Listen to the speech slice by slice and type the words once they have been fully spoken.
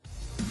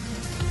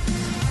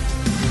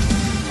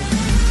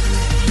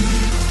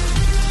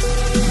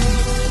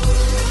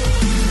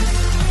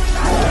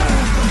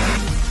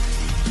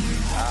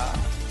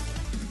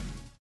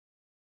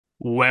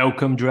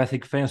Welcome,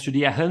 Jurassic fans, to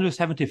the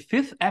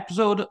 175th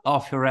episode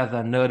of your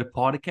Rather Nerd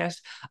podcast.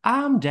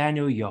 I'm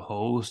Daniel, your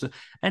host,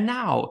 and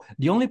now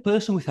the only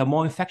person with a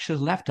more infectious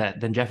laughter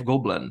than Jeff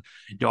Goldblum,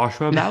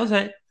 Joshua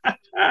Ballze.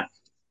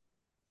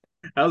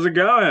 How's it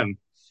going?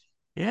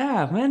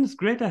 Yeah, man, it's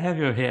great to have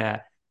you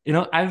here.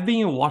 I've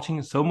been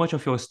watching so much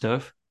of your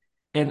stuff,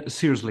 and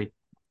seriously,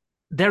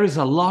 there is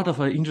a lot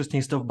of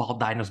interesting stuff about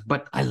dinos,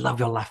 but I love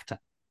your laughter.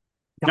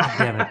 God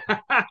damn it.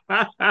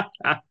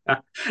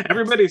 It's,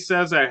 Everybody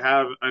says I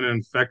have an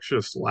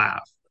infectious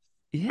laugh.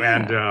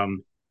 And yeah.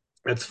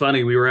 it's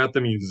funny, we were at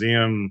the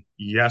museum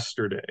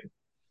yesterday,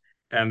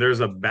 and there's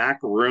a back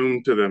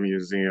room to the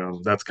museum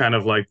that's kind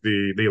of like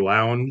the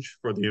lounge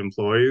for the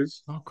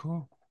employees. Oh,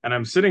 cool. And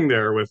I'm sitting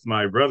there with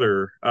my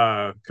brother,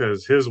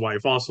 because his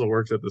wife also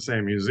works at the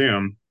same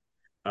museum.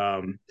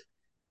 Um,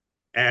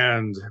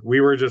 and we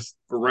were just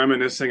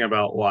reminiscing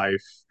about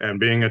life and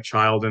being a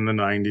child in the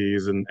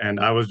 90s, and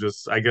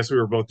I guess we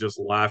were both just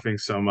laughing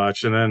so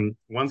much. And then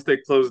once they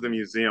closed the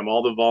museum,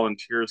 all the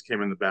volunteers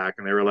came in the back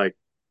and they were like,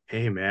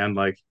 "Hey man,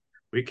 like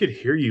we could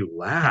hear you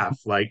laugh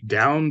like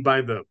down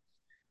by the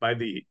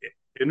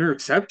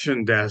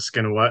interception desk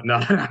and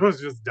whatnot." And I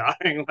was just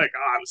dying like,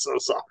 "Oh, I'm so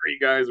sorry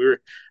guys,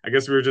 I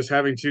guess we were just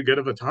having too good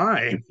of a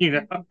time."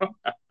 And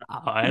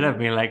I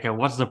mean, like,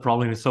 what's the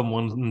problem if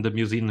someone in the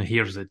museum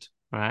hears it,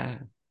 right?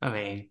 I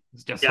mean,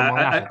 it's just Yeah,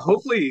 someone laughing.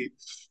 hopefully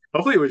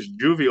it was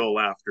jovial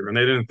laughter and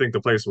they didn't think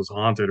the place was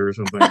haunted or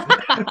something.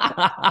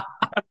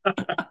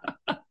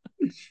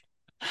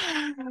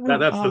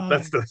 That's Oh,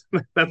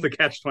 the that's the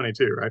catch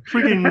 22, right?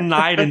 freaking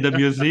night in the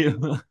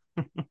museum.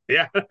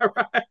 Yeah,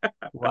 right.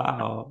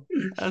 Wow,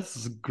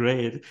 that's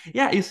great.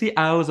 Yeah, you see,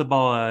 I was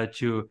about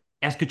to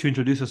ask you to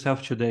introduce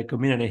yourself to the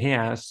community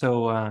here.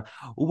 So,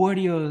 what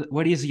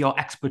is your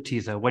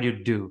expertise? What do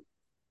you do?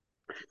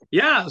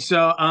 Yeah,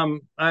 so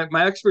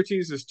my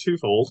expertise is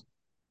twofold.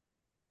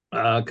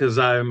 Because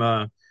I'm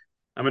an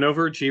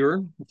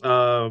overachiever.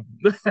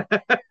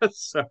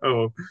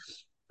 So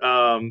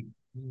um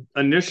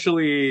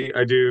initially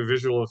I do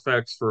visual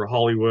effects for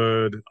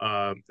Hollywood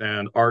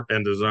and art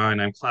and design.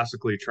 I'm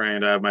classically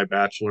trained. I have my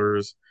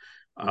bachelor's.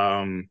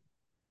 Um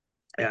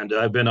and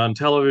I've been on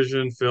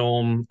television,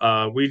 film.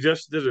 We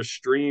just did a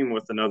stream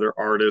with another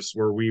artist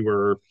where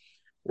we're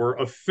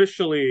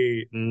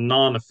officially,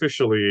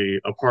 non-officially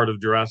a part of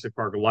Jurassic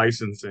Park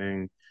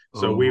licensing.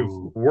 So we've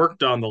Oh,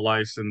 worked on the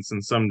license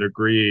in some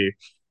degree.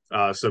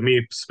 So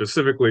me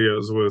specifically,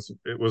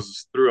 it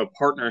was through a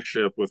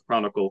partnership with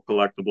Chronicle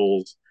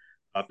Collectibles,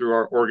 through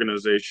our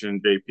organization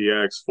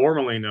JPX,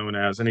 formerly known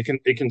as, and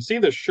you can see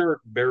the shirt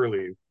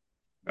barely,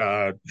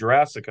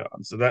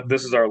 Jurassicon. So that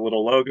this is our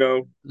little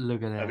logo.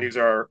 look at that. These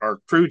are our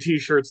crew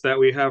T-shirts that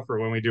we have for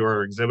when we do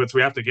our exhibits.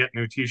 We have to get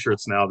new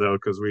T-shirts now though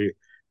because we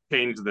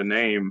changed the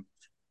name.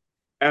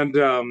 And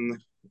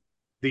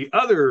the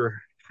other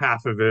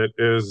half of it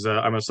is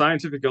I'm a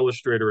scientific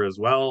illustrator as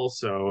well.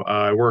 So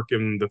I work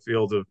in the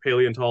field of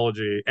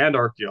paleontology and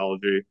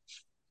archaeology.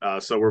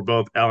 So we're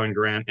both Alan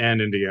Grant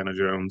and Indiana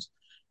Jones.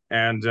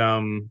 And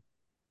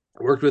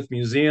worked with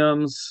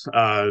museums,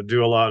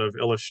 do a lot of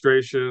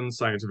illustrations,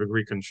 scientific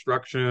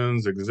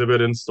reconstructions,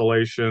 exhibit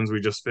installations. We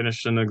just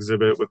finished an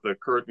exhibit with the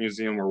current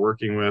museum we're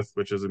working with,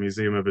 which is a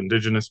museum of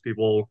indigenous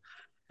people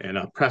in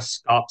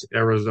Prescott,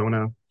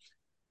 Arizona.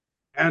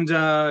 And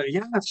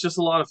yeah, it's just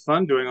a lot of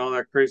fun doing all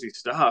that crazy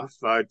stuff.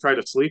 I try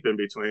to sleep in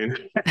between.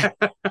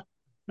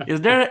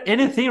 Is there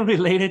anything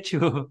related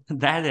to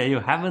that you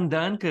haven't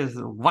done? Because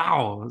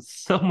wow,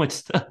 so much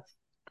stuff.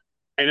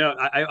 I know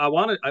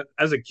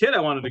as a kid I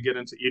wanted to get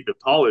into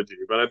Egyptology,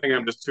 but I think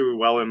I'm just too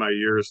well in my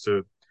years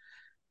to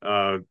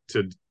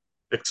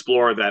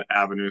explore that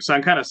avenue. So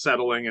I'm kind of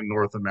settling in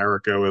North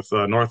America with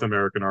North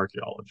American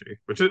archaeology,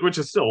 which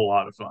is still a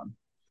lot of fun.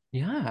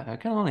 Yeah, I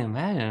can only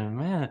imagine,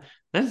 man.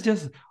 That's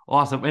just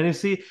awesome. And you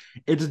see,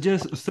 it's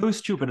just so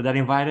stupid that I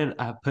invited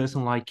a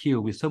person like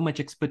you with so much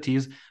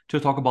expertise to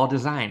talk about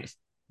designs.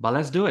 But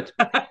let's do it.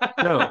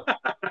 So,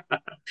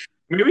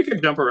 Maybe we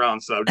could jump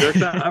around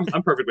subjects.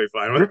 I'm perfectly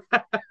fine with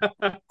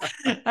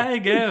it. I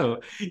go.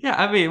 Yeah,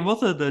 I mean,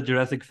 most of the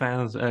Jurassic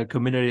fans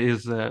community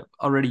is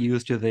already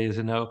used to this.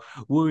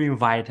 We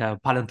invite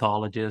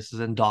paleontologists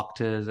and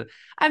doctors.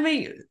 I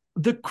mean,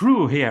 the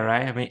crew here,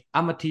 right? I mean,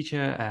 I'm a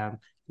teacher.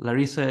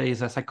 Larissa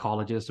is a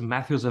psychologist.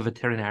 Matthew's a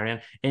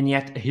veterinarian, and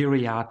yet here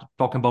we are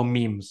talking about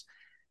memes.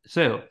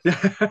 So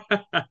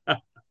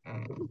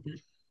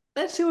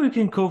let's see what we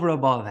can cover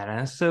about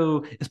that.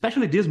 So,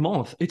 especially this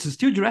month, it's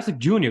still Jurassic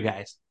Junior,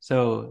 guys.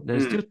 So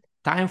there's Hmm. still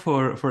time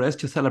for us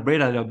to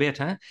celebrate a little bit,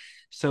 huh?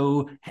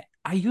 So,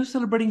 are you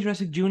celebrating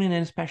Jurassic Junior in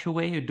any special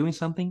way? You're doing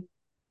something?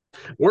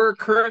 We're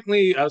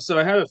currently, so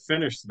I haven't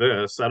finished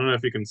this. I don't know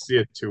if you can see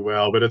it too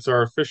well, but it's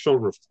our official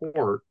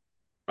report.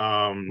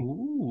 Um,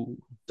 Ooh,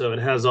 so it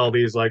has all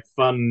these like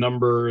fun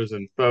numbers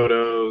and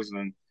photos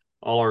and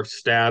all our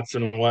stats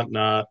and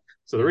whatnot.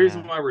 So the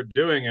reason yeah. why we're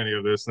doing any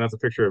of this, and that's a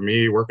picture of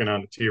me working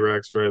on a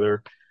T-Rex right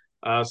there.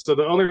 So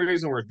the only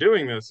reason we're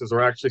doing this is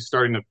we're actually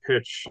starting to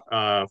pitch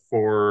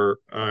for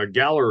a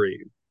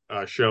gallery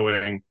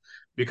showing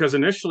because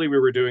initially we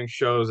were doing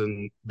shows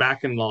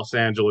back in Los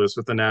Angeles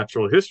with the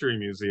Natural History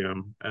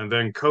Museum, and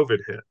then COVID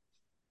hit,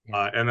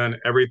 Yeah. and then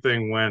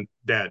everything went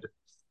dead.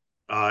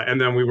 And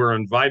then we were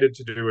invited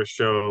to do a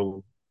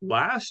show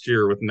last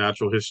year with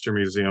Natural History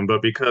Museum,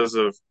 but because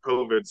of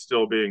COVID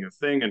still being a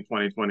thing in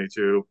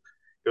 2022,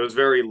 it was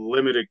very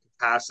limited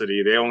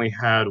capacity. They only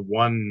had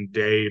one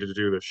day to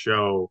do the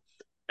show,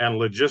 and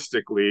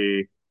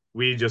logistically,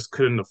 we just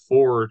couldn't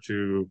afford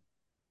to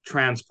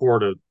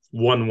transport a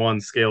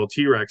 1/1 scale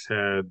T-Rex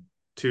head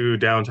to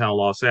downtown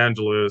Los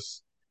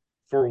Angeles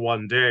for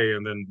one day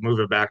and then move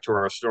it back to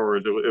our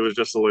storage. It was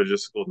just a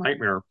logistical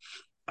nightmare.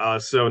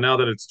 So now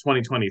that it's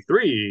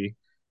 2023,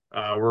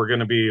 we're going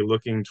to be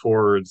looking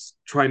towards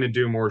trying to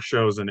do more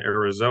shows in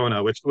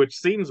Arizona, which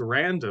seems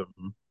random,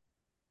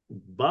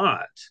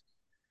 but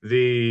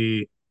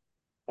the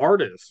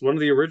artist, one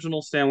of the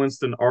original Stan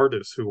Winston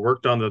artists who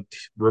worked on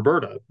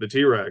Roberta, the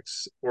T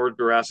Rex, or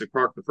Jurassic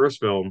Park, the first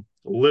film,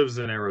 lives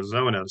in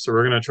Arizona. So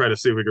we're going to try to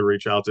see if we could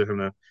reach out to him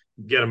to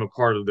get him a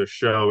part of the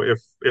show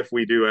if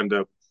we do end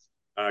up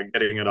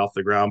getting it off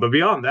the ground. But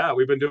beyond that,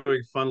 we've been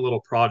doing fun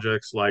little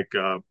projects like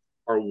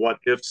our What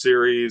If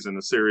series and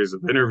a series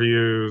of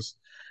interviews.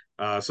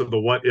 So the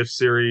What If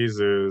series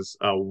is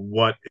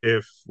what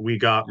if we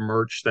got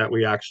merch that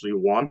we actually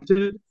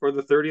wanted for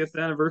the 30th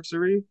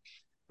anniversary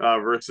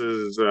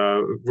versus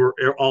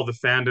all the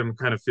fandom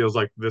kind of feels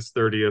like this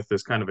 30th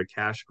is kind of a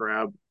cash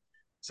grab,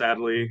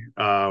 sadly,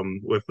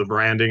 with the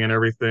branding and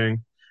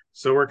everything.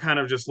 So we're kind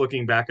of just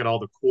looking back at all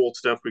the cool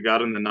stuff we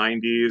got in the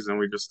 90s, and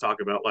we just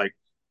talk about like,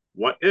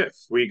 what if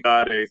we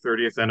got a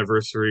 30th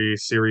anniversary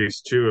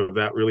series two of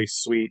that really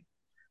sweet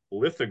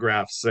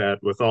lithograph set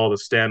with all the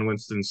Stan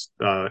Winston's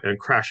and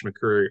Crash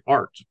McCurry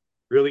art?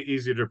 Really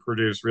easy to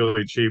produce,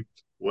 really cheap.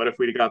 What if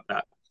we got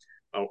that?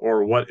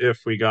 Or what if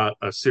we got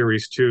a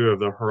series two of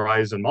the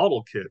Horizon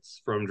model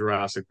kits from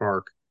Jurassic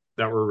Park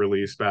that were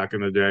released back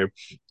in the day?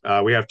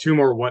 We have two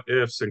more what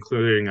ifs,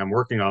 including I'm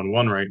working on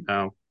one right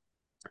now.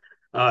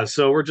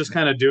 So we're just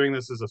kind of doing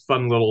this as a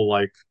fun little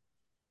like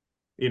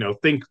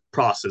think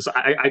process.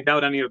 I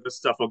doubt any of this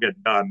stuff will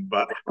get done,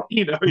 but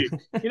you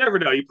never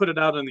know. You put it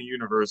out in the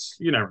universe,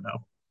 you never know.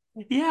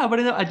 Yeah, but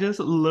I just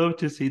love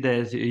to see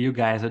that you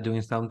guys are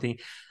doing something,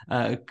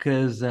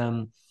 because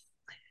a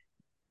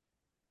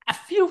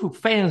few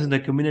fans in the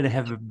community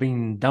have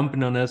been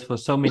dumping on us for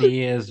so many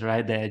years,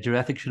 right? That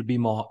Jurassic should be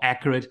more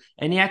accurate,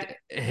 and yet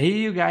here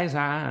you guys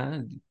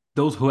are,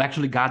 those who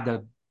actually got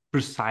the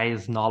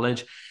precise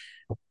knowledge,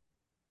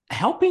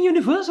 helping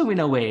Universal in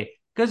a way.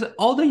 Because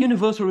all the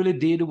Universal really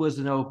did was,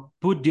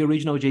 put the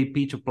original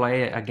JP to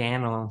play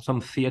again on some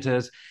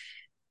theaters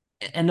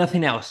and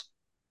nothing else.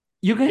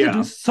 You guys are doing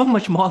Yeah. so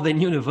much more than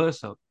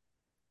Universal,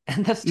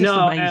 and that's just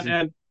No, and amazing.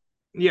 and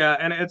yeah,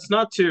 and it's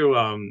not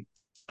to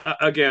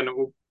again,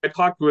 I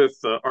talked with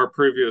our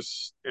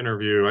previous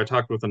interview. I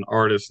talked with an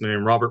artist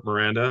named Robert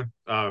Miranda,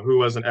 who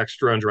was an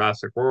extra in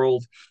Jurassic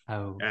World,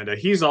 Oh. and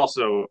he's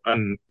also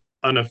an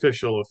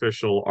unofficial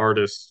official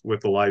artist with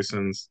the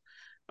license.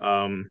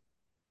 Um,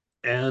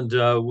 and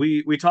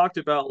we talked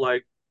about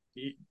like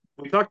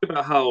we talked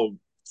about how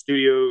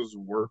studios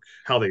work,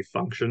 how they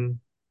function,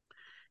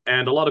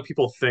 and a lot of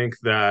people think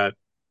that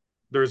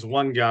there's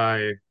one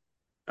guy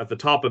at the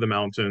top of the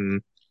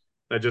mountain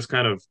that just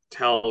kind of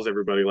tells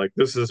everybody like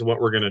this is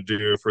what we're going to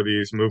do for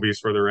these movies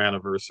for their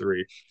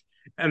anniversary.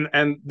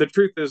 And the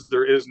truth is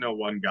there is no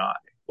one guy.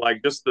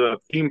 Like just the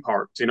theme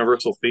parks,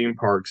 Universal theme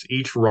parks,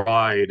 each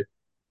ride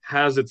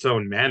has its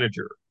own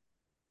manager.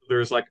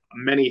 There's like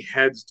many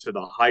heads to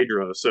the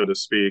hydra, so to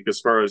speak, as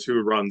far as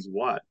who runs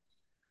what.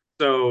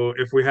 So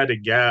if we had to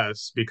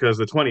guess, because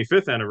the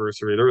 25th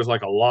anniversary, there was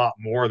like a lot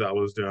more that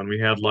was done. We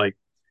had like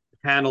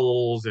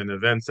panels and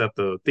events at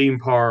the theme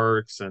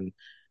parks, and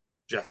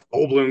Jeff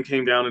Goldblum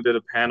came down and did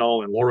a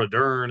panel, and Laura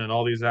Dern, and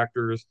all these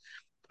actors.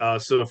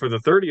 So for the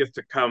 30th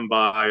to come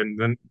by,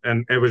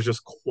 and it was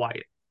just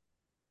quiet.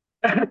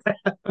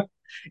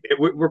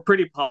 We're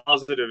pretty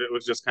positive it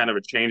was just kind of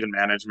a change in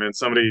management.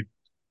 Somebody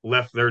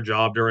left their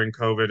job during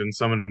COVID, and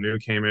someone new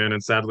came in,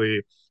 and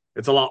sadly,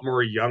 it's a lot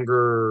more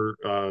younger,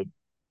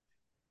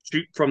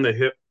 shoot from the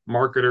hip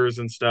marketers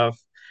and stuff,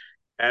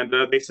 and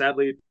they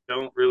sadly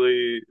don't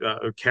really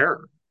care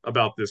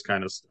about this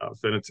kind of stuff,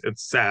 and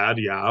it's sad,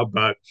 yeah,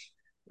 but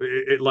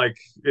like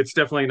it's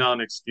definitely not an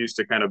excuse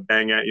to kind of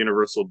bang at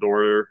Universal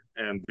door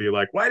and be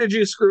like, "Why did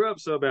you screw up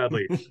so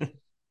badly?"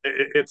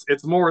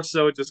 It's more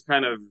so just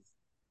kind of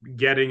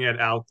getting it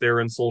out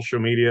there in social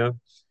media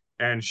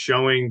and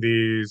showing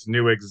these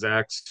new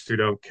execs who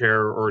don't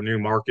care or new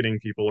marketing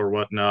people or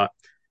whatnot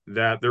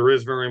that there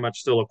is very much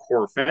still a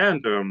core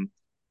fandom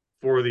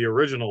for the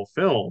original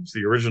films,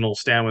 the original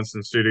Stan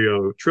Winston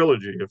Studio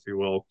trilogy, if you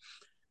will.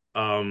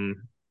 Um,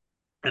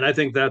 and I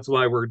think that's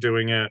why we're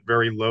doing it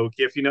very low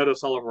key. If you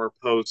notice, all of our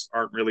posts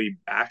aren't really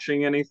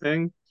bashing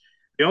anything.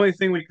 The only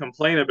thing we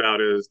complain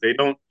about is they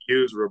don't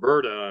use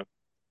Roberta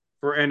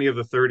for any of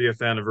the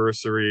 30th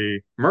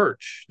anniversary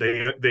merch.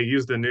 They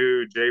use the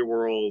new J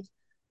World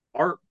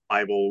art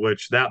Bible,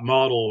 which that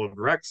model of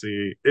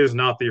Rexy is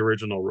not the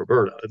original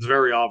Roberta. It's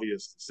very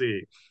obvious to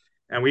see.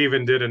 And we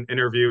even did an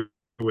interview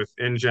with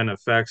InGen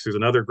Effects, who's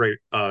another great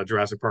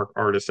Jurassic Park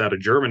artist out of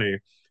Germany.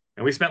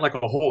 And we spent like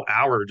a whole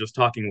hour just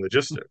talking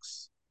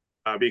logistics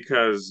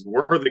because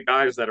we're the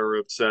guys that are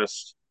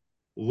obsessed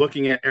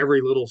looking at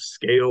every little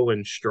scale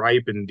and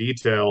stripe and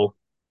detail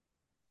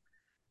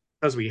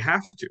because we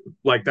have to.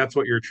 Like, that's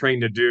what you're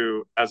trained to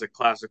do as a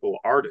classical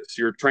artist.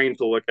 You're trained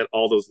to look at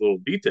all those little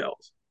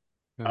details.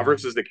 Right.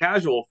 Versus the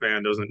casual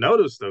fan doesn't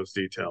notice those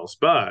details.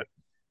 But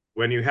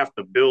when you have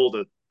to build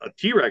a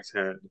T-Rex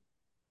head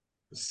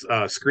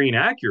screen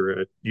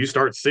accurate, you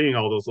start seeing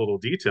all those little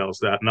details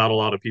that not a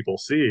lot of people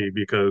see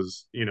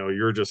because,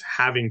 you're just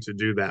having to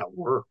do that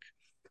work.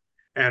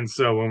 And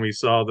so when we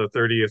saw the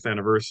 30th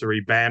anniversary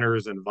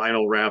banners and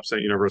vinyl wraps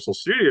at Universal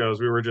Studios,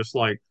 we were just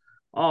like,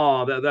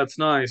 "Oh, that's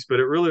nice, but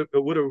it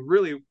would have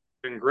really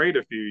been great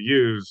if you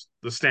used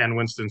the Stan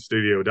Winston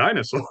Studio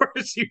dinosaurs,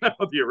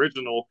 the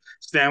original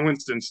Stan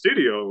Winston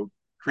Studio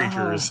Ah,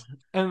 creatures."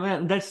 and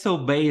man, that's so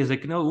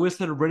basic. We're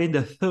celebrating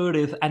the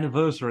 30th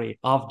anniversary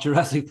of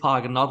Jurassic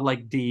Park, not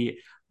like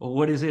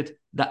what is it?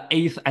 The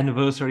 8th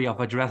anniversary of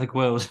a Jurassic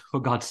World,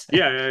 for God's sake.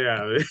 Yeah,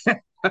 yeah, yeah.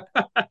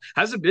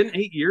 Has it been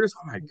 8 years?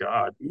 Oh my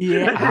God.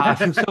 Yeah, I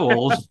feel so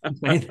old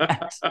saying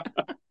that.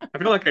 I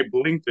feel like I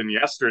blinked and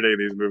yesterday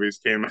these movies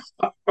came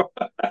out.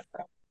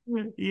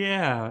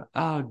 Yeah.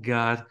 Oh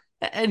God.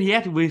 And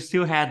yet we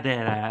still had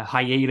that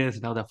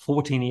hiatus, the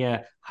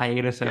 14-year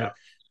hiatus. So Yeah.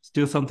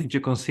 still something to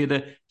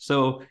consider.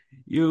 So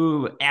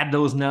you add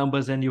those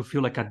numbers and you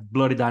feel like a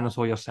bloody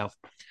dinosaur yourself.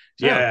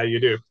 Yeah, So, you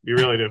do. You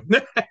really do.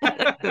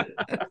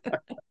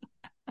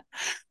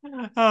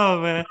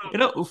 oh man,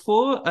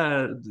 for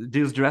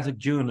this Jurassic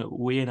June,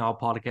 we in our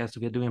podcast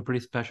we're doing a pretty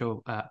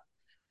special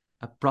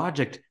a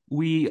project.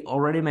 We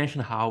already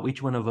mentioned how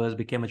each one of us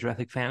became a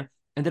Jurassic fan,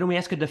 and then we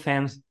asked the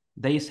fans.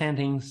 They sent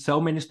in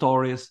so many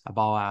stories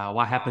about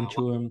what happened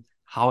to them,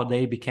 how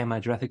they became a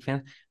Jurassic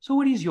fan. So,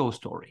 what is your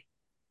story?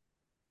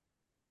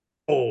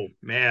 Oh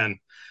man,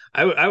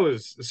 I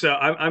was so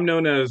I'm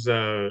known as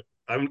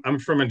I'm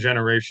from a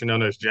generation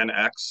known as Gen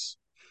X.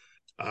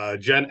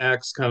 Gen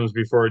X comes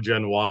before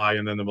Gen Y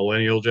and then the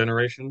millennial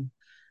generation.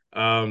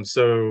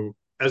 So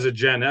as a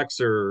Gen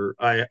Xer,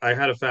 I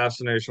had a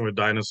fascination with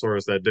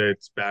dinosaurs that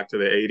dates back to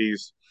the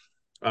 80s.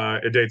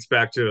 It dates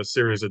back to a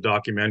series of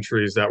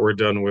documentaries that were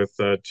done with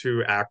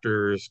two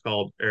actors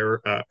called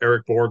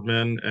Eric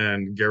Boardman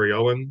and Gary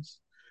Owens.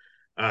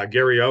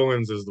 Gary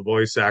Owens is the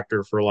voice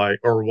actor for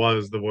or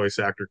was the voice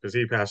actor because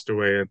he passed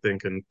away, I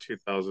think, in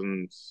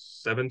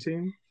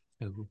 2017.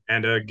 Oh,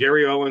 And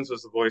Gary Owens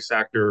was the voice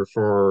actor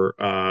for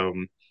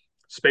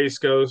Space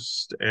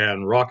Ghost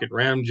and Rocket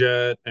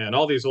Ramjet and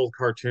all these old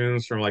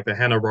cartoons from like the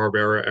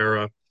Hanna-Barbera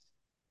era.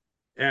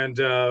 And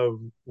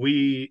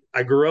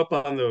I grew up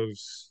on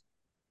those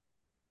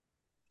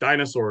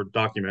dinosaur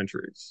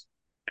documentaries,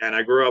 and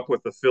I grew up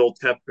with the Phil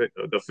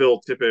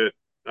Tippett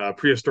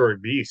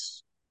Prehistoric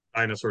Beasts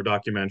dinosaur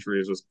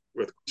documentaries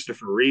with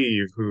Christopher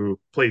Reeve, who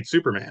played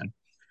Superman.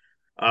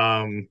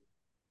 Um,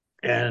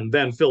 and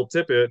then Phil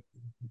Tippett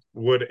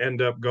would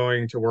end up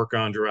going to work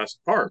on Jurassic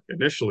Park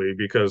initially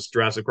because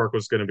Jurassic Park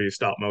was going to be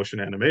stop motion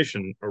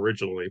animation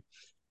originally.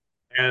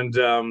 And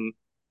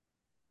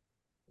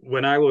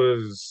when I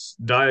was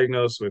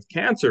diagnosed with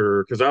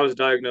cancer, because I was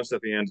diagnosed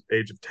at the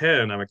age of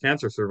 10, I'm a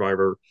cancer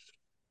survivor.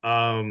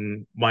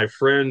 My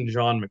friend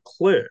John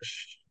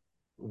McClish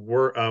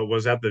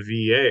was at the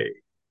VA,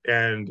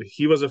 and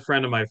he was a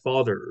friend of my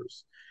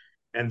father's,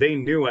 and they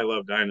knew I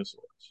loved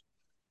dinosaurs.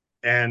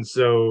 And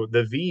so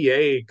the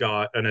VA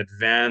got an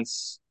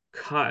advance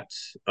cut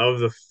of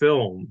the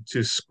film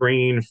to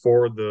screen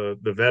for the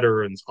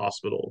Veterans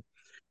Hospital.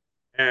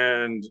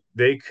 And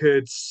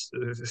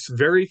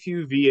very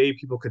few VA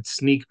people could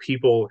sneak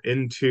people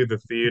into the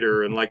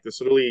theater in like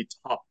this really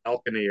top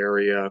balcony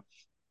area.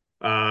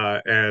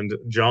 And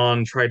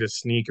John tried to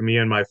sneak me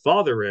and my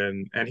father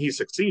in, and he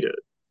succeeded.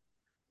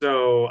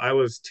 So I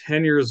was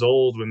 10 years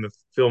old when the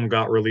film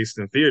got released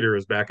in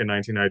theaters back in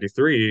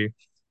 1993.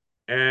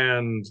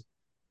 And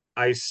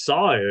I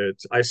saw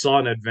it. I saw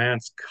an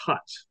advanced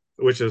cut,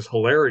 which is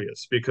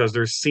hilarious because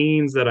there's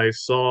scenes that I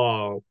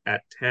saw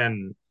at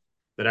 10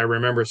 that I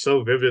remember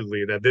so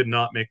vividly that did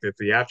not make the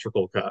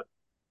theatrical cut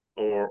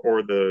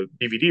or the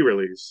DVD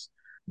release,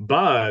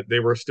 but they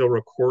were still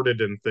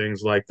recorded in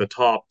things like the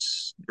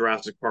Topps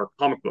Jurassic Park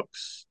comic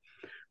books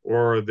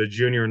or the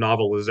junior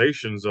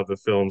novelizations of the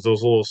films.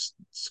 Those little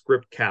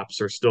script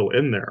caps are still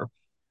in there.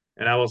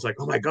 And I was like,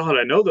 oh my God,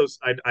 I know those.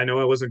 I know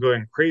I wasn't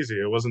going crazy.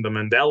 It wasn't the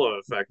Mandela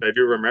effect. I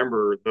do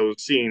remember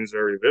those scenes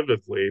very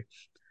vividly.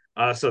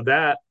 So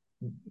that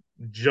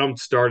jump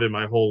started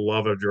my whole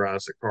love of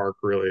Jurassic Park,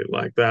 really.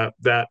 Like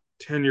that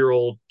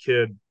 10-year-old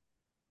kid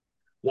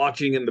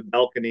watching in the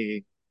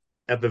balcony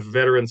at the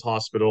Veterans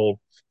Hospital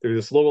through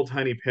this little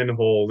tiny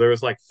pinhole. There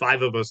was like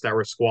five of us that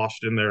were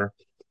squashed in there.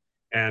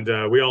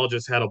 And we all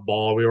just had a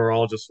ball. We were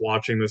all just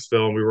watching this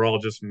film. We were all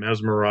just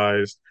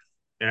mesmerized.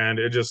 And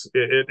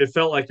it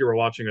felt like you were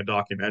watching a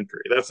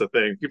documentary. That's the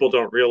thing. People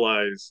don't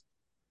realize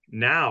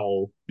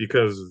now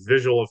because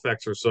visual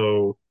effects are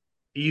so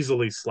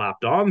easily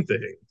slapped on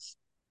things.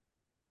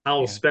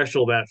 how Yeah.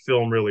 special that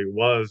film really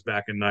was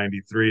back in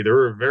 93. There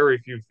were very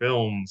few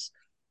films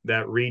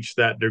that reached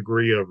that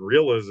degree of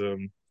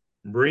realism,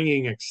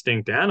 bringing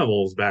extinct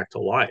animals back to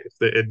life.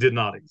 It did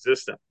not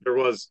exist. There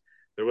was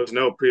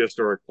no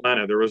prehistoric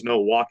planet. There was no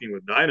Walking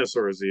with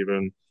Dinosaurs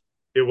even.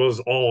 It was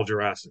all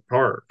Jurassic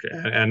Park.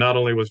 And not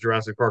only was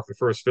Jurassic Park the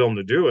first film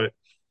to do it,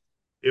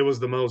 it was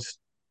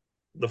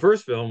the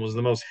first film was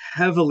the most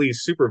heavily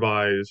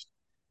supervised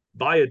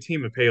by a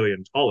team of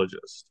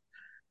paleontologists.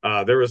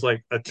 There was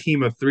like a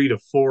team of 3 to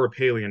 4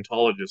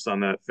 paleontologists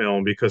on that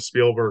film because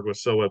Spielberg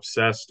was so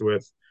obsessed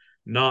with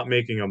not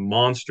making a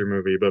monster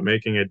movie, but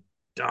making a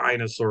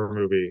dinosaur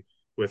movie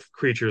with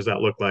creatures that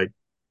look like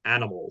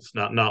animals,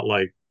 not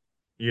like,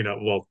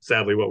 well,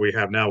 sadly, what we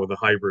have now with the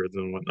hybrids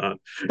and whatnot.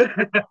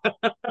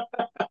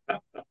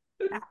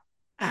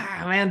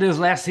 Ah, man, those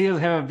last years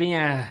have been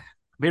a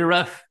bit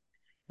rough.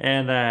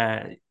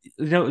 And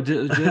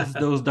just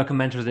those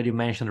documentaries that you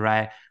mentioned,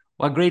 right?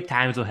 What great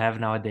times we have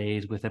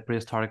nowadays with a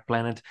prehistoric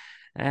planet,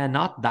 and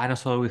not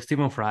dinosaur with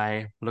Stephen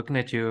Fry looking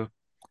at you,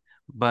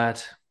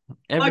 but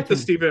I like the everything.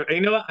 Stephen.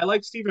 You know what? I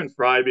like Stephen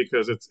Fry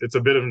because it's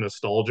a bit of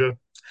nostalgia.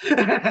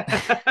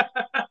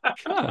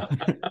 Sure.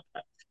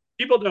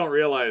 People don't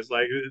realize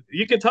like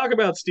you can talk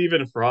about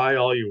Stephen Fry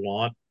all you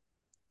want,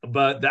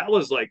 but that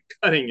was like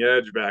cutting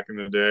edge back in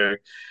the day.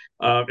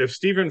 If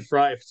Stephen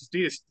Fry, if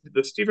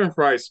the Stephen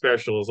Fry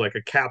special is like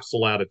a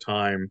capsule at a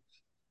time.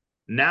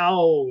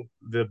 Now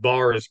the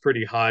bar is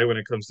pretty high when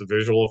it comes to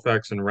visual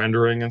effects and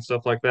rendering and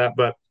stuff like that.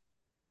 But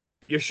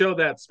you show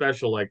that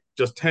special like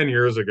just 10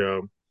 years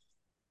ago,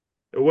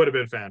 it would have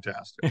been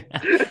fantastic.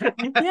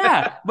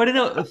 Yeah,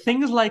 but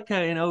things like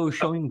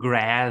showing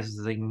grass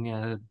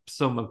in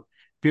some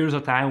periods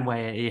of time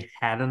where it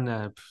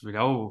hadn't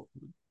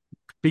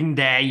been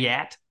there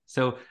yet.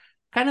 So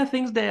kind of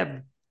things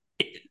that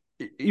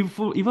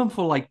even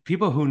for like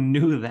people who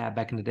knew that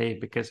back in the day,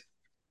 because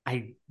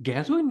I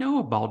guess we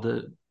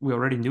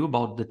already knew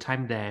about the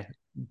time that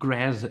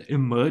grass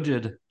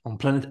emerged on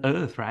planet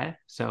Earth, right?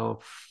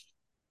 So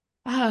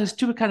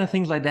stupid kind of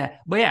things like that.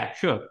 But yeah,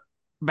 sure.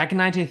 Back in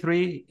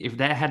 93, if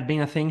that had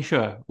been a thing,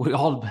 sure, we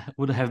all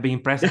would have been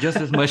impressed just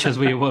as much as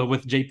we were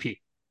with JP,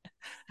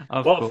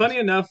 of Well, course. funny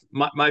enough,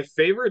 my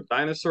favorite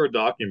dinosaur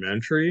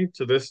documentary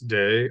to this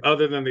day,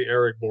 other than the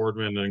Eric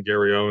Boardman and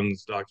Gary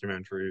Owens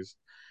documentaries,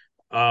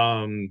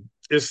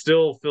 is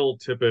still Phil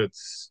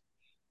Tippett's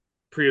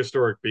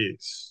Prehistoric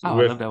Beasts Oh, I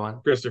with love that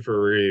one.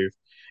 Christopher Reeve.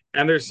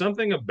 And there's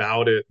something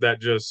about it that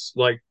just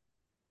like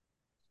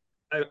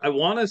I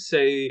want to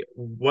say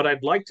what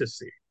I'd like to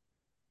see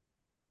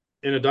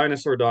in a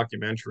dinosaur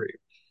documentary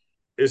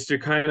is to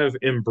kind of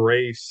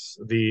embrace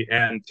the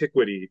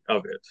antiquity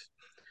of it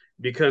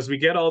because we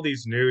get all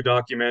these new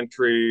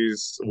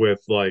documentaries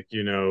with like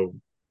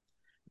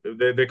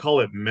they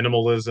call it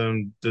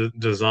minimalism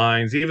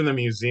designs. Even the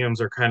museums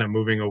are kind of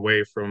moving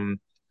away from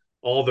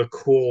all the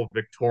cool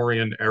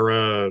Victorian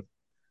era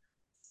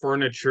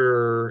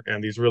furniture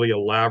and these really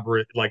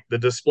elaborate, like the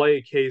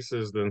display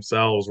cases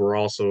themselves were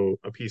also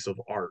a piece of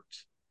art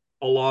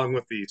along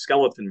with the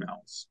skeleton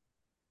mounts.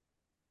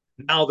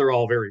 Now they're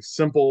all very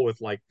simple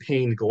with like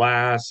paned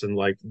glass and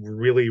like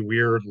really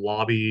weird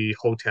lobby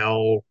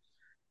hotel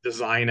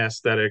design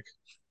aesthetic.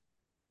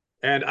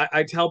 And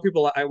I tell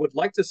people I would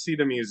like to see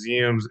the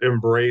museums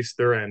embrace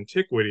their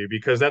antiquity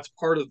because that's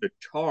part of the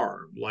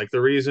charm. Like the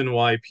reason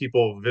why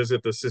people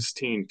visit the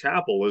Sistine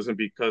Chapel isn't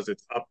because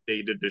it's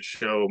updated to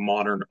show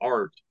modern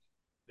art.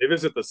 They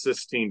visit the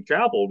Sistine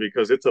Chapel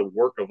because it's a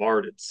work of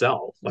art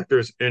itself. Like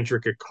there's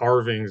intricate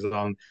carvings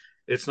on,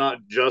 it's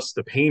not just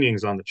the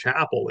paintings on the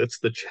chapel, it's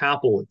the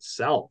chapel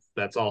itself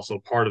that's also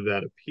part of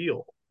that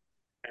appeal.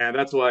 And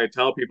that's why I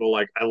tell people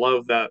like I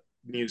love that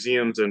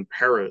museums in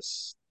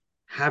Paris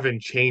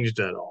haven't changed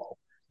at all.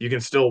 You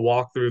can still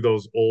walk through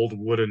those old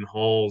wooden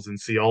halls and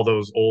see all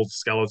those old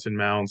skeleton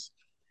mounts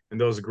and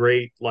those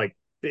great like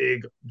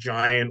big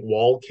giant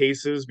wall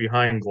cases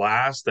behind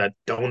glass that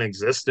don't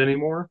exist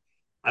anymore.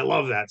 I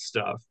love that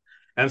stuff.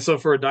 And so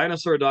for a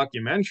dinosaur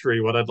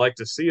documentary, what I'd like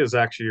to see is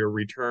actually a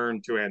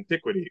return to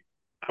antiquity.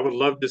 I would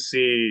love to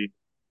see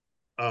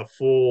a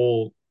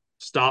full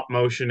stop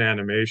motion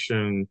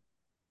animation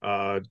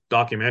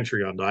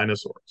documentary on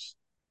dinosaurs.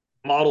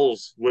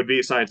 Models would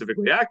be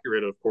scientifically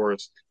accurate, of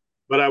course,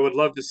 but I would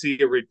love to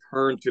see a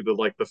return to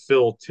the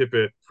Phil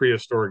Tippett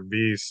prehistoric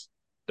beast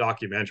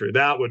documentary.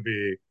 That would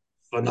be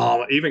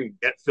phenomenal. Even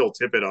get Phil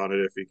Tippett on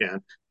it if you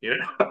can. You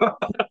know,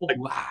 like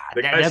Wow,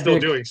 the that guy's that'd still be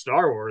doing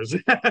Star Wars.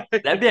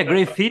 that'd be a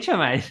great feature,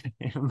 mate.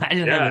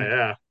 Imagine Yeah, having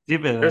yeah.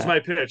 Steve There's there. my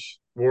pitch.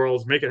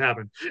 Worlds, make it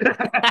happen.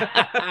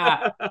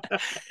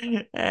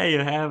 There you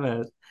have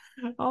it.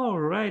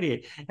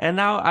 Alrighty. And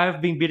now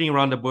I've been beating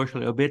around the bush a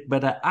little bit,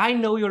 but I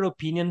know your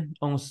opinion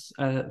on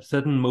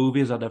certain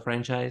movies or the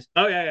franchise.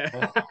 Oh yeah,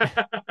 Uh,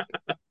 yeah.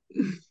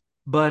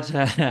 but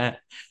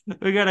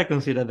we gotta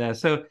consider that.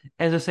 So,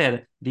 as I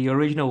said, the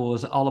original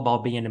was all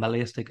about being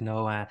animalistic,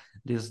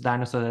 these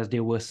dinosaurs as they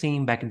were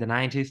seen back in the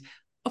 90s.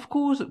 Of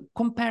course,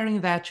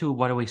 comparing that to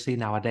what we see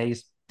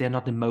nowadays, they're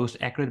not the most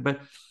accurate,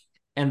 but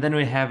and then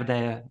we have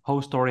the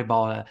whole story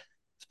about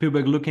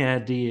Spielberg looking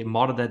at the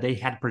model that they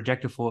had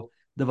projected for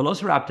the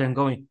Velociraptor and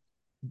going,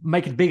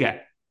 make it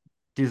bigger.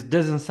 This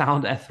doesn't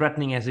sound as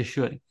threatening as it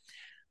should.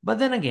 But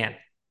then again,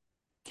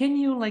 can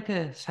you like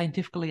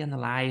scientifically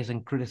analyze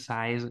and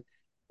criticize?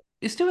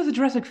 It's still as a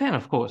Jurassic fan,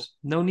 of course.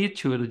 No need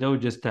to,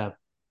 just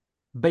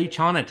bait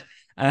on it.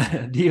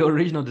 The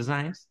original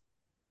designs.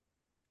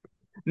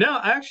 No,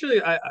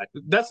 actually, I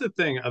that's the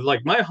thing.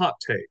 Like my hot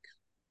take,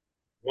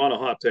 want a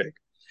hot take,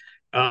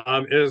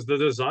 is the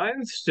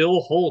designs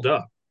still hold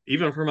up,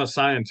 even from a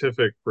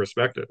scientific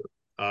perspective,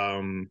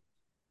 um,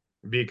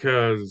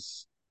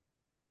 because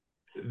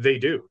they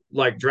do.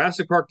 Like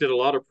Jurassic Park did a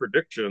lot of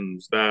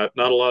predictions that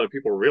not a lot of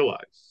people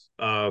realize.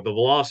 The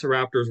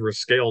Velociraptors were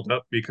scaled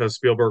up because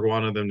Spielberg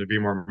wanted them to be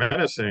more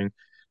menacing,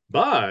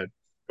 but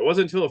it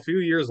wasn't until a few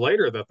years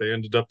later that they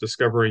ended up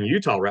discovering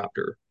Utah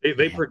Raptor. They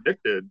Yeah.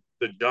 predicted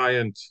the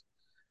giant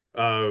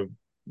uh,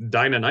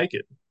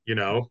 Deinonychid, you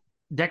know,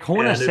 Jack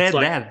Horner and it's said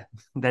like, that.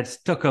 That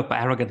stuck up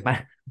arrogant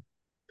man.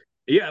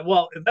 yeah,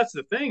 well, that's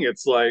the thing.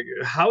 It's like,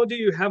 how do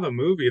you have a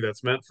movie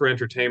that's meant for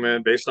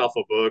entertainment, based off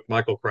a book,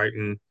 Michael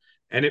Crichton,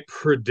 and it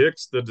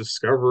predicts the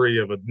discovery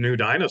of a new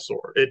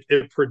dinosaur? It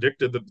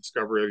predicted the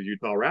discovery of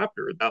Utah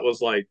Raptor. That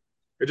was like,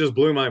 it just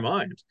blew my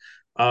mind.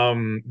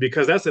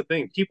 Because that's the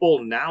thing.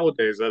 People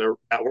nowadays that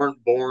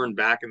weren't born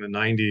back in the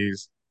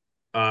 90s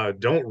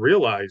don't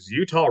realize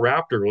Utah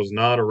Raptor was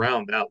not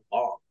around that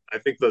long. I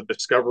think the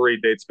discovery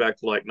dates back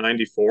to like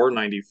 94,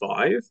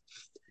 95,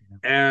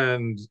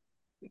 and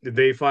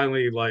they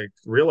finally like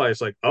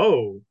realized like,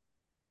 oh,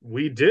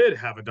 we did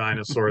have a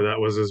dinosaur that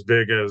was as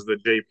big as the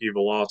JP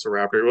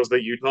Velociraptor. It was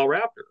the Utah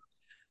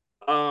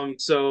Raptor.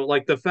 So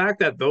like the fact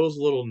that those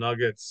little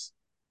nuggets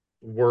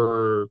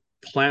were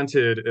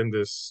planted in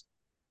this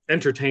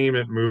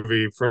entertainment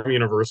movie from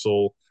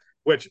Universal,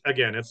 which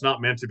again, it's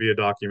not meant to be a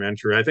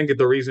documentary. I think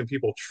the reason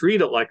people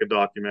treat it like a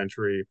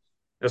documentary,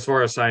 as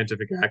far as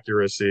scientific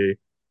accuracy,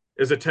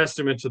 is a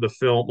testament to the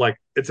film. Like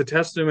it's a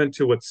testament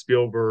to what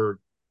Spielberg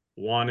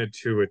wanted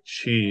to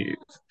achieve.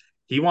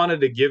 He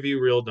wanted to give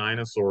you real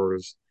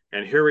dinosaurs,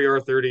 and here we are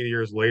 30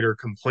 years later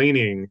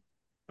complaining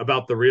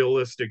about the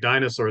realistic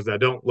dinosaurs that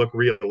don't look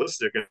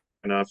realistic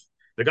enough.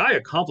 The guy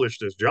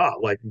accomplished his job.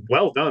 Like,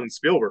 well done,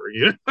 Spielberg.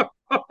 You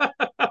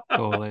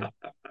Totally.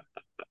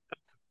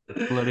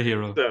 Bloody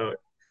hero. so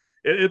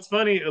it's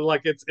funny.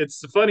 Like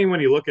it's funny when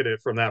you look at it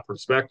from that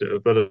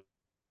perspective. But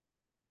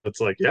it's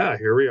like, yeah,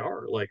 here we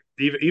are. Like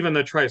even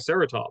the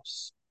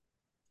Triceratops,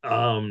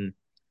 um,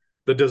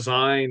 the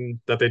design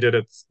that they did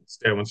at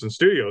Stan Winston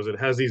Studios, it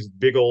has these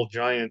big old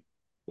giant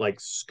like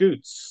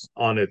scoots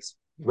on its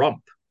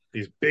rump,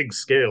 these big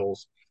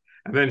scales.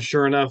 And then,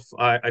 sure enough,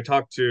 I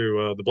talked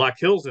to the Black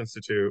Hills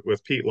Institute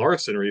with Pete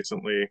Larson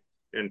recently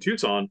in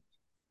Tucson,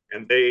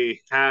 and they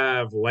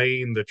have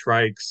laid the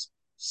trike's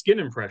skin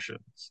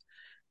impressions.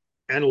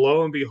 And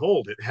lo and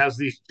behold, it has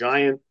these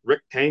giant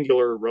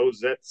rectangular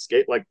rosette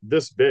scale, like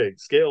this big,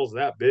 scales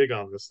that big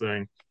on this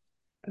thing.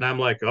 And I'm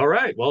like, all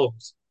right, well,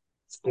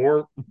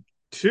 score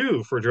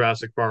two for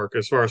Jurassic Park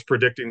as far as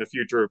predicting the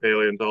future of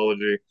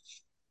paleontology.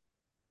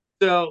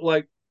 So,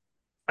 like,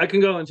 I can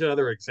go into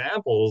other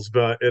examples,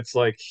 but it's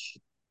like,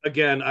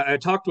 again, I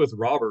talked with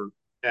Robert,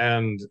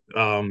 and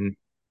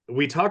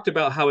we talked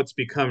about how it's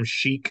become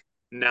chic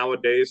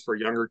nowadays for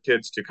younger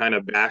kids to kind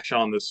of bash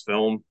on this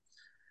film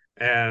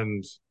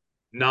and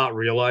not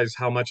realize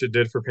how much it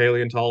did for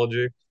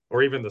paleontology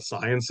or even the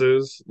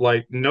sciences.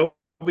 Like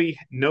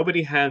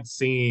nobody had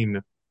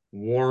seen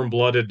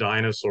warm-blooded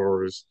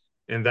dinosaurs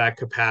in that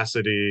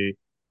capacity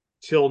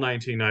till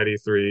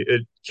 1993.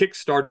 It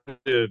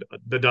kickstarted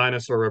the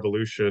dinosaur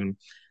revolution.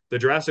 The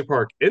Jurassic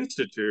Park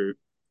Institute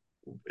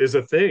is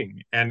a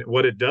thing, and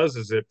what it does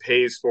is it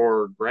pays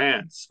for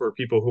grants for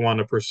people who want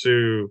to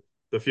pursue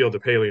the field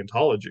of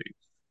paleontology.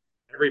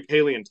 Every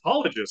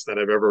paleontologist that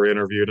I've ever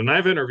interviewed, and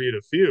I've interviewed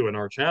a few in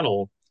our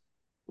channel,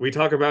 we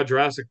talk about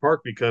Jurassic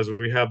Park because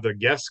we have the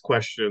guest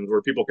questions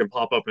where people can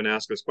pop up and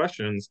ask us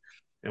questions.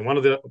 And one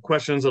of the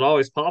questions that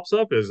always pops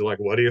up is like,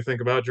 what do you think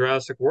about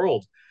Jurassic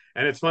World?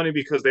 And it's funny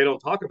because they don't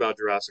talk about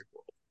Jurassic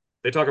World.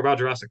 They talk about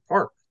Jurassic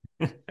Park,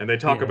 and they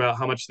talk Yeah. about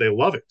how much they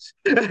love it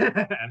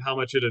and how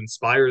much it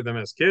inspired them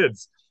as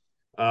kids.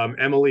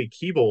 Emily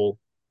Keeble,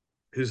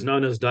 who's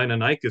known as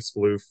Deinonychus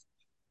Floof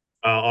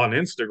on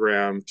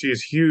Instagram,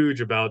 she's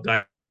huge about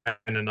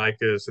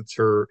Deinonychus.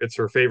 It's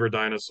her favorite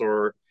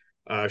dinosaur.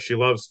 She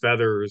loves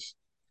feathers.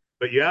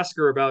 But you ask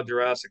her about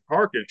Jurassic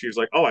Park, and she's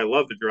like, "Oh, I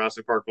love the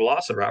Jurassic Park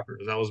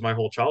Velociraptors. That was my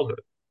whole childhood."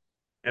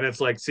 And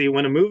it's like, see,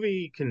 when a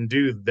movie can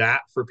do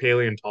that for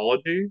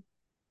paleontology,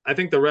 I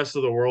think the rest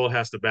of the world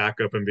has to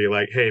back up and be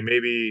like, "Hey,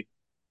 maybe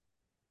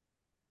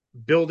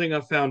building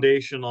a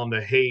foundation on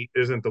the hate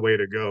isn't the way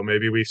to go.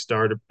 Maybe we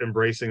start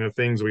embracing the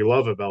things we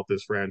love about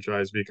this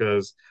franchise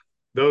because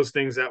those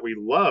things that we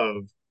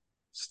love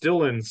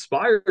still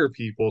inspire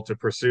people to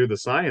pursue the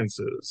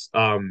sciences."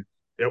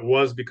 It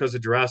was because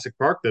of Jurassic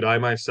Park that I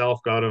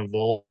myself got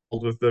involved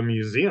with the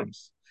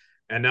museums.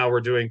 And now we're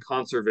doing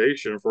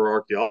conservation for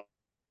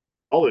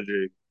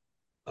archaeology,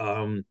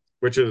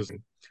 which is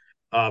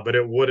but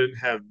it wouldn't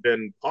have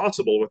been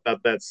possible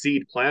without that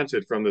seed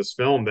planted from this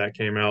film that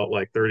came out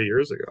like 30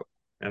 years ago.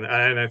 And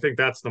I think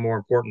that's the more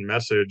important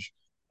message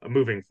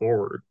moving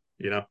forward,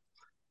 you know?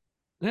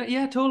 Yeah,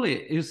 yeah,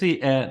 totally. You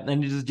see,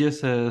 and it's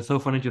just so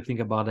funny to think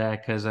about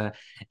that because, as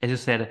you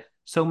said,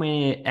 so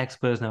many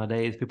experts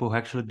nowadays, people who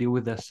actually deal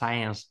with the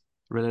science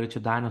related to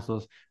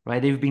dinosaurs,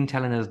 right? They've been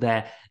telling us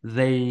that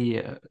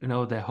their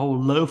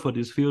whole love for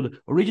this field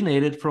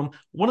originated from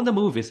one of the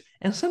movies,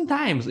 and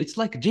sometimes it's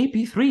like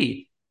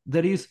JP3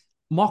 that is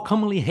more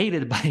commonly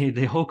hated by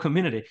the whole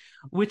community.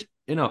 Which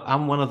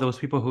I'm one of those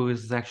people who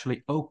is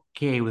actually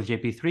okay with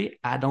JP3.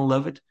 I don't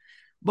love it,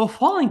 but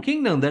Fallen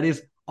Kingdom, that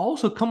is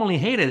also commonly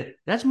hated.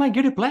 That's my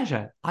guilty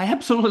pleasure. I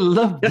absolutely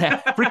love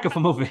that freak of a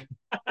movie.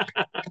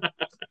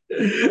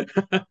 You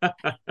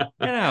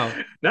know,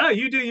 No,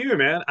 you do you,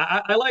 man.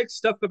 I like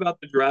stuff about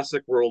the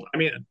Jurassic World. I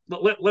mean,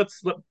 let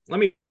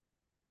me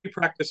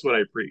practice what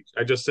I preach.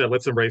 I just said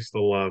let's embrace the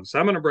love. So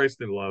I'm gonna embrace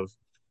the love.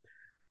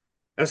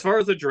 As far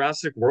as the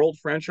Jurassic World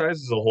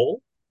franchise as a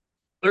whole,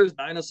 there's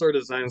dinosaur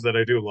designs that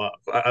I do love.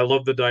 I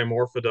love the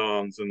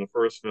Dimorphodons in the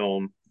first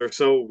film. They're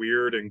so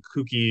weird and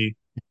kooky,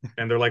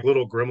 and they're like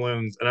little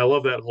gremlins, and I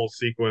love that whole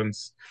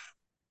sequence.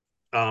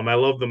 I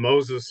love the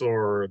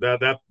Mosasaur.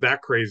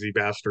 That crazy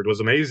bastard was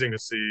amazing to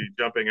see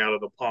jumping out of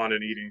the pond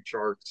and eating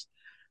sharks.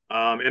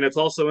 And it's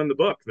also in the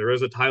book. There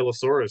is a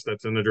Tylosaurus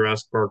that's in the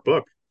Jurassic Park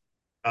book.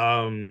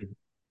 Um,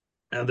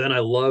 and then I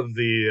love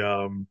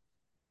the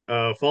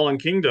Fallen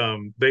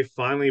Kingdom. They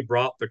finally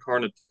brought the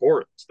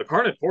Carnotaurus. The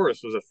Carnotaurus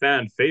was a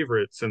fan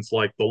favorite since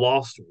like The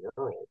Lost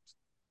World,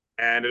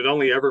 and it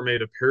only ever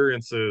made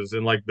appearances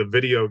in like the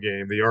video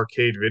game, the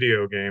arcade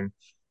video game.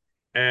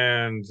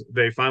 And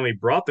they finally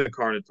brought the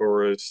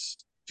Carnotaurus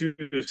to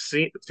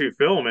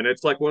film, and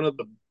it's like one of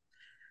the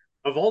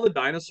of all the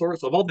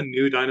dinosaurs, of all the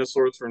new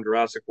dinosaurs from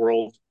Jurassic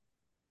World,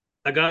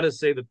 I gotta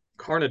say the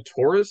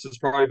Carnotaurus is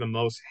probably the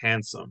most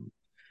handsome,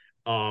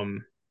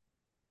 um,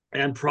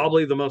 and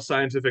probably the most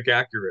scientific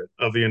accurate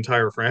of the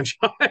entire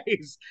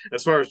franchise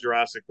as far as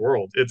Jurassic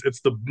World.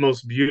 It's the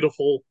most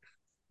beautiful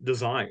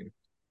design,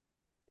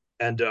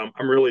 and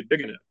I'm really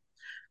digging it.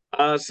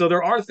 So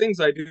there are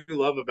things I do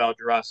love about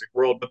Jurassic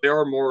World, but they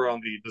are more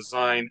on the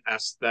design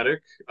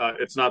aesthetic.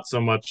 It's not so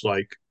much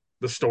like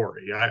the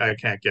story. I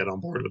can't get on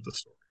board with the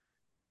story.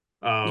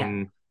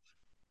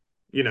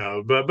 yeah,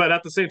 Um, but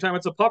at the same time,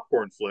 it's a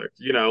popcorn flick.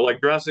 Like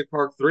Jurassic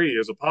Park 3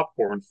 is a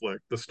popcorn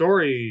flick. The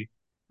story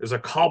is a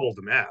cobbled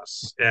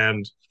mess,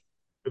 and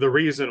the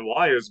reason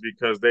why is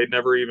because they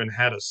never even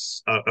had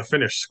a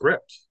finished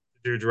script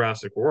to do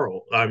Jurassic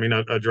World. I mean,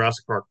 a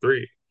Jurassic Park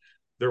 3.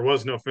 There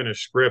was no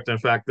finished script. In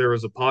fact, there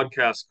was a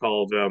podcast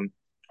called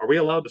Are we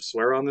allowed to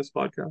swear on this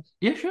podcast?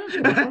 yeah, sure,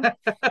 go for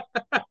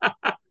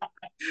it.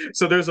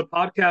 So there's a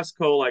podcast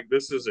called like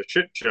This Is a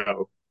Shit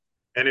Show,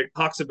 and it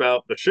talks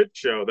about the shit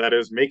show that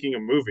is making a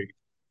movie.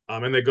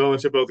 And they go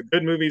into both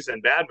good movies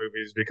and bad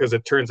movies because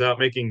it turns out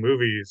making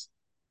movies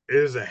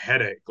is a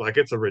headache. Like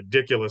it's a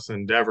ridiculous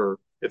endeavor.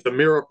 It's a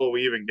miracle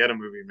we even get a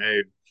movie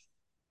made.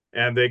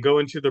 And they go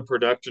into the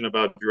production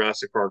about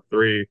Jurassic Park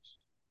 3,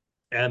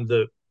 and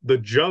the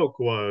joke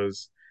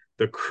was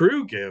the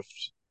crew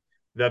gift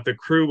that the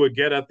crew would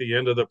get at the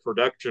end of the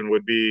production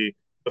would be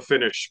a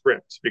finished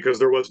script because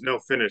there was no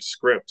finished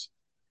script.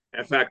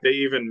 In fact, they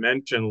even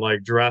mentioned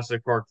like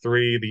Jurassic Park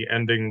 3, the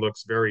ending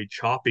looks very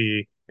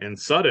choppy and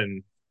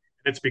sudden.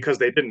 It's because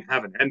they didn't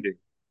have an ending.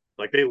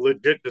 Like they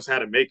legit just had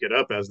to make it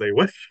up as they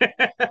went.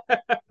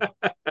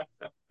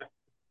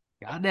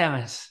 God damn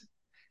it.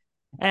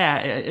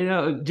 Yeah,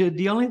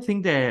 the only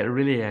thing that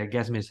really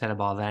gets me sad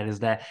about that is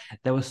that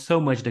there was so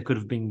much that could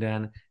have been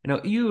done.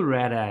 You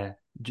read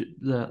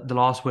the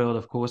Lost World,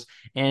 of course,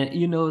 and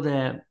you know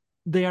that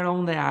they are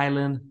on the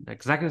island,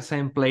 exactly the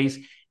same place,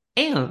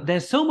 and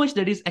there's so much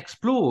that is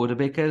explored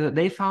because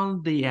they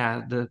found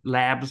the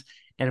labs,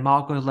 and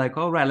Malcolm's like,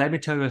 "All right, let me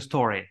tell you a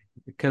story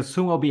because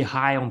soon I'll be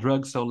high on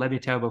drugs, so let me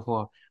tell you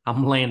before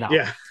I'm laying down."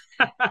 Yeah.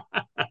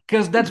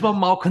 Because that's what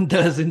Malcolm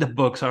does in the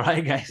books, all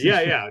right, guys?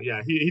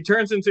 Yeah. He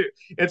turns into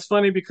it's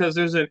funny because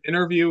there's an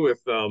interview with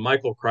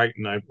Michael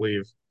Crichton, I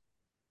believe.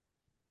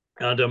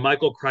 And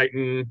Michael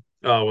Crichton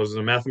was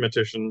a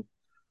mathematician.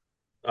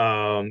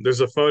 There's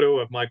a photo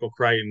of Michael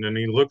Crichton, and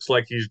he looks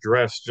like he's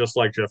dressed just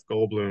like Jeff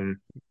Goldblum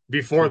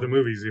before the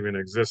movies even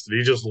existed.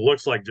 He just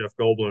looks like Jeff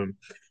Goldblum.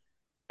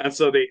 And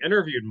so they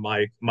interviewed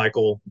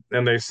Michael,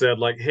 and they said,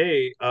 like,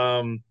 hey,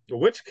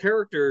 which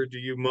character do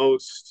you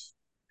most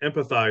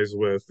empathize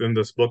with in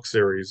this book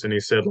series? And he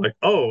said, like,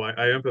 oh, I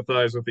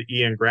empathize with the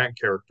Ian Grant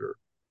character.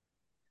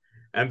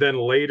 And then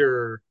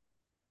later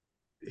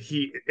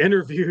he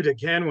interviewed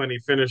again when he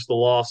finished The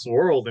Lost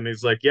World, and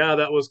he's like, yeah,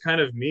 that was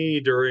kind of me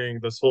during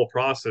this whole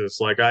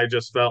process. Like, I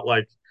just felt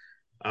like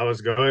I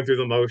was going through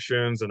the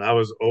motions and I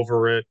was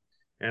over it.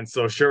 And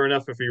so, sure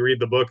enough, if you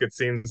read the book, it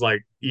seems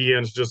like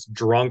Ian's just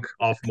drunk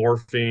off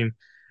morphine.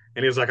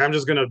 And he's like, I'm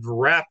just going to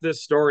wrap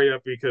this story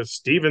up because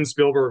Steven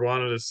Spielberg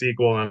wanted a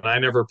sequel and I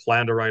never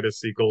planned to write a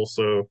sequel.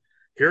 So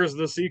here's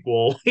the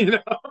sequel, Yeah.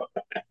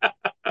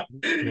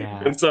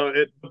 And so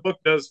the book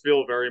does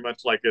feel very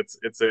much like it's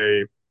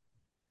a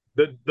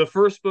The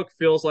first book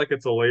feels like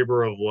it's a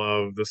labor of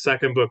love. The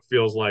second book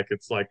feels like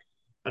it's like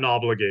an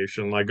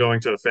obligation, like going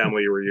to a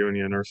family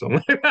reunion or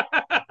something.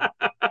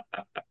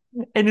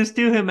 And you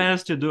still he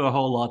managed to do a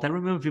whole lot. I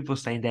remember people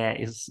saying that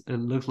it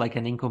looks like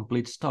an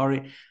incomplete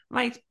story.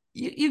 Like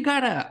you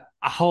got a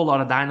whole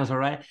lot of dinosaurs,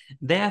 right?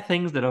 There are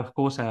things that of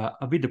course are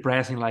a bit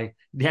depressing, like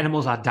the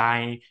animals are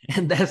dying,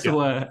 and that's Yeah.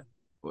 what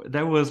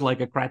that was like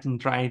a Crichton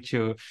trying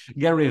to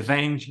get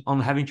revenge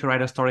on having to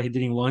write a story he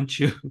didn't want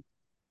to.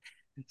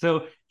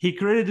 So he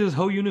created this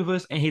whole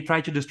universe and he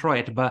tried to destroy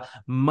it, but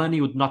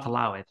money would not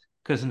allow it.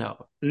 Because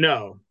no.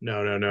 No,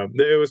 no, no, no.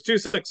 It was too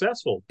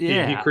successful.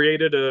 Yeah.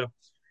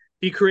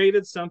 He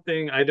created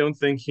something I don't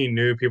think he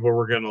knew people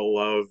were going to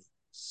love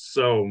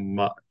so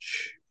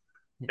much,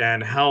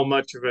 and how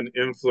much of an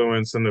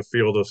influence in the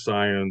field of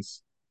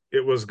science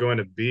it was going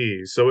to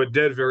be. So it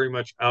did very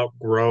much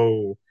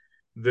outgrow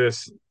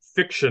this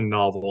fiction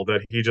novel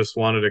that he just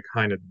wanted to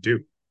kind of do.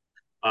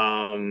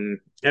 And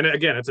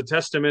again, it's a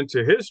testament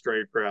to his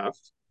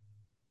tradecraft.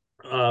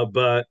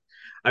 But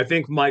I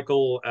think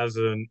Michael, as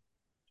an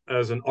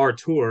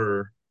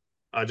auteur,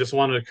 just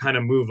wanted to kind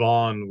of move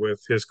on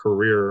with his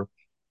career,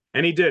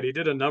 and he did. He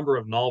did a number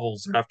of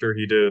novels after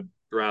he did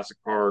Jurassic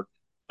Park.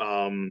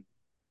 Um,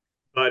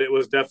 but it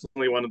was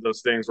definitely one of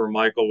those things where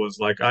Michael was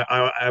like,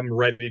 I'm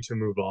ready to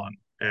move on.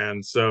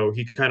 And so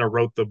he kind of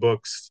wrote the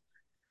books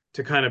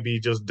to kind of be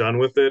just done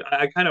with it.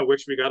 I kind of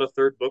wish we got a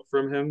third book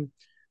from him.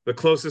 The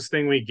closest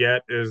thing we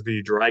get is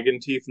the Dragon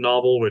Teeth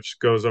novel, which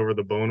goes over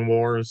the Bone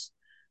Wars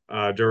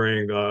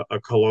during a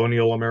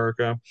colonial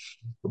America.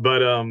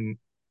 But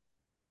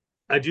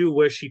I do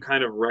wish he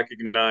kind of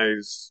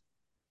recognized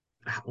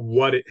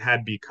what it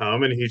had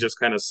become, and he just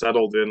kind of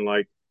settled in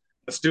like,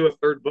 let's do a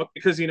third book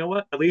because you know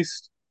what? At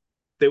least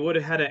they would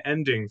have had an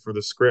ending for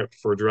the script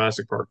for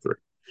Jurassic Park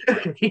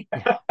 3.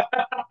 Yeah.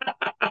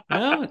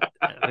 No,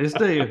 at least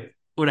they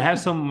would have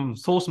some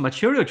source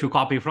material to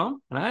copy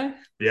from, right?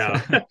 So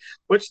Yeah,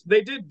 which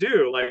they did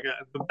do. Like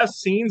the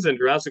best scenes in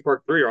Jurassic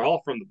Park 3 are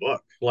all from the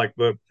book. Like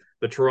the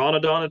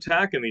Pteranodon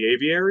attack in the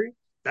aviary,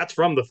 that's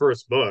from the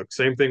first book.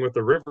 Same thing with the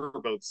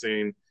riverboat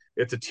scene.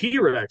 It's a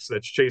T-Rex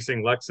that's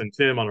chasing Lex and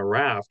Tim on a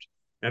raft,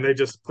 and they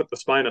just put the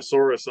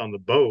Spinosaurus on the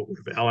boat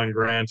with Alan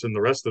Grant and the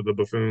rest of the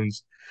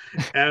buffoons.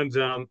 And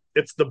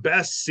it's the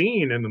best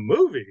scene in the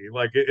movie.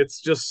 Like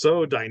it's just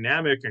so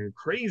dynamic and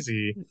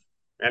crazy,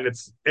 and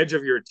it's edge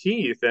of your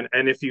teeth.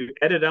 And if you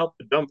edit out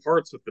the dumb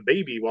parts with the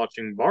baby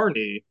watching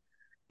Barney,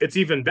 it's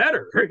even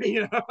better.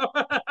 You know?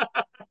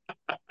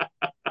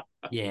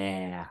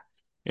 yeah.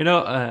 You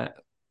know,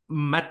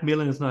 Matt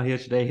Millen is not here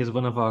today. He's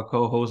one of our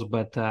co-hosts,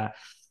 but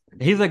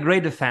he's a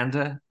great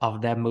defender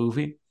of that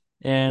movie.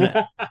 And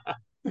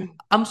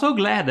I'm so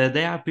glad that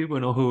there are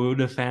people, who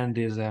defend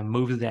these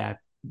movies that are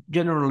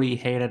generally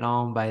hated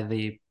on by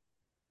the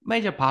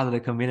major part of the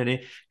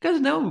community. Because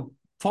no,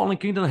 Fallen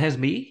Kingdom has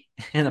me,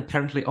 and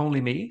apparently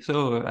only me.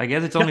 So I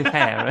guess it's only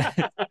fair,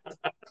 right?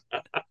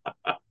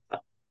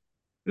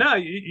 No,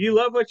 you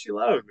love what you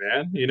love,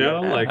 man. You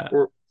know, like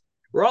Yeah.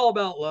 we're all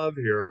about love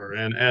here,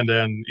 and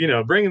you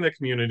know, bringing the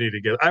community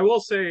together. I will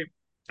say,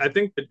 I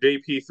think the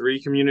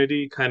JP3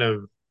 community kind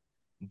of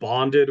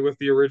bonded with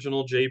the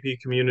original JP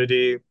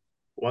community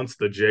once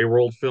the J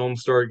World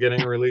films started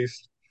getting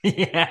released.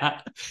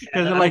 Yeah. And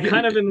Because I'm like,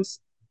 kind of in,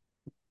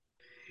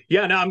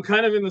 yeah, now I'm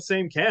kind of in the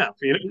same camp,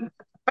 you know?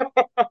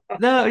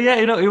 no, yeah,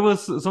 it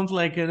was something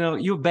like,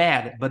 you're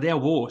bad, but they're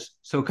worse.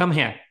 So come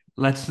here.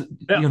 Let's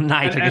Yeah.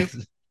 unite And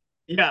against.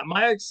 yeah,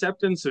 my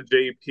acceptance of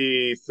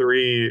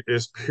JP3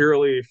 is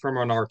purely from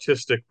an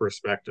artistic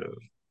perspective.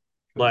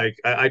 Like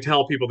I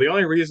tell people, the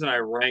only reason I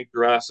rank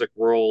Jurassic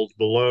World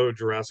below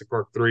Jurassic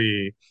Park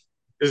 3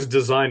 is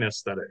design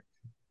aesthetic.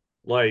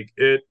 Like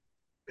it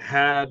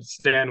had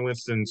Stan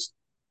Winston's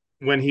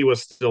when he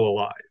was still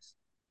alive.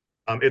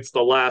 It's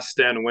the last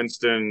Stan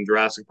Winston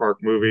Jurassic Park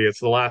movie. It's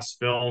the last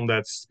film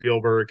that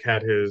Spielberg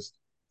had his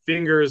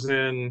fingers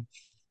in.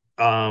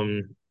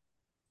 Um,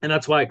 and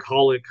that's why I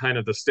call it kind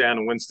of the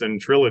Stan Winston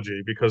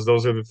trilogy, because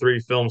those are the three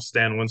films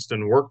Stan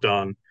Winston worked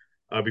on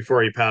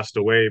before he passed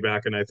away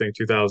back in, I think,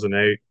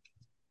 2008.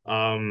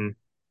 Um,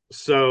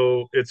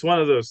 so it's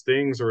one of those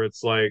things where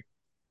it's like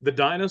the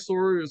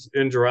dinosaurs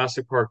in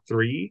Jurassic Park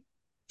 3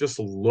 just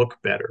look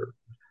better.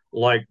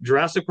 Like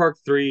Jurassic Park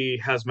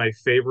 3 has my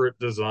favorite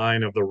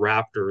design of the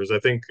raptors. I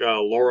think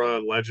Laura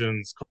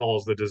Legends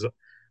calls the design,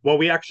 well,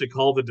 we actually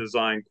call the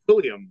design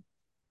Quilliam.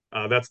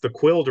 That's the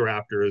quilled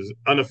raptors,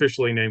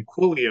 unofficially named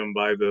Quilliam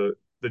by the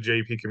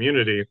JP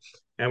community.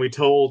 And we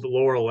told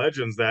Laura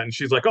Legends that, and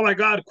she's like, "Oh my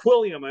God,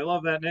 Quilliam! I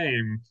love that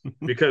name,"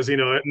 because you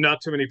know not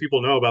too many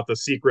people know about the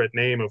secret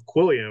name of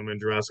Quilliam in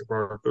Jurassic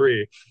Park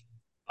 3.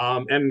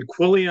 And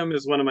Quilliam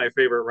is one of my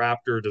favorite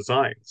raptor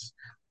designs.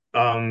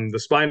 The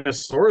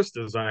Spinosaurus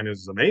design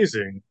is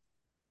amazing,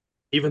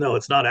 even though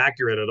it's not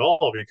accurate at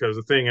all because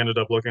the thing ended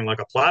up looking like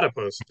a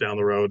platypus down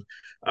the road.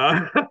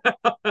 Uh,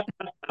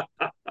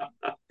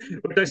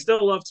 but I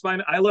still love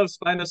I love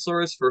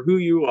Spinosaurus for who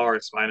you are,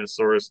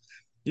 Spinosaurus.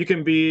 You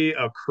can be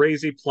a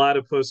crazy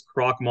platypus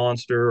croc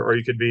monster, or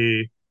you could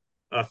be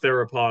a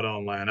theropod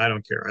on land. I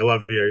don't care. I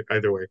love you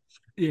either way.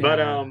 But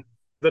Yeah.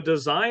 the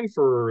design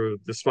for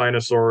the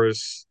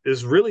Spinosaurus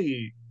is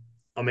really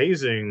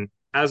amazing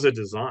as a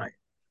design.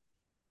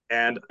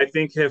 And I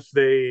think if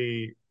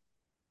they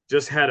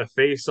just had a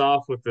face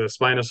off with the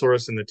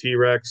Spinosaurus and the T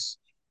Rex,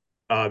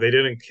 they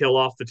didn't kill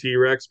off the T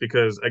Rex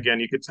because, again,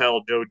 you could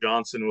tell Joe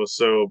Johnson was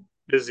so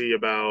busy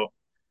about,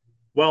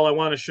 well, I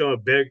want to show a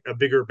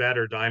bigger,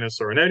 badder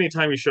dinosaur. And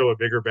anytime you show a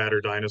bigger,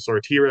 badder dinosaur,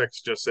 T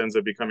Rex just ends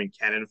up becoming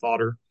cannon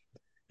fodder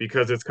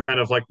because it's kind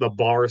of like the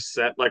bar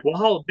set. Like, well,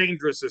 how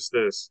dangerous is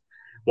this?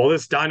 Well,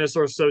 this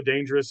dinosaur is so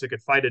dangerous it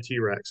could fight a T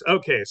Rex.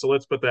 Okay, so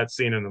let's put that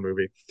scene in the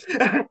movie.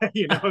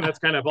 That's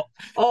kind of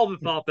all the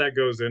thought that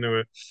goes into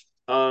it.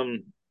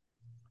 Um,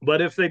 but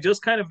if they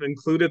just kind of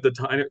included the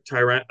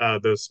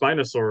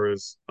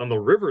Spinosaurus on the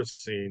river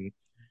scene,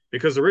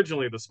 because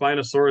originally the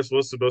Spinosaurus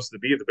was supposed to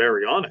be the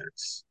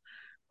Baryonyx,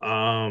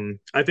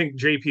 I think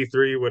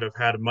JP3 would have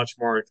had much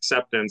more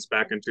acceptance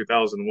back in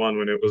 2001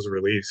 when it was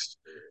released,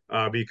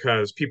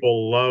 because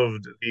people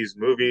loved these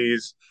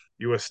movies.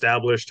 You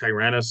established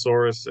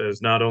Tyrannosaurus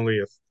as not only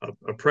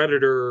a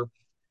predator,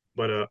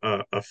 but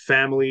a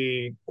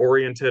family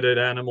oriented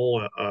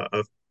animal,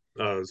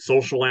 a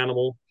social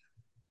animal.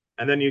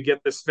 And then you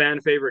get this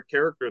fan favorite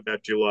character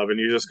that you love, and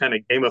you just kind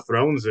of Game of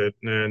Thrones it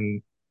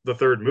in the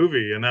third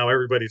movie, and now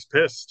everybody's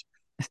pissed.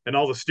 And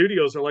all the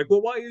studios are like,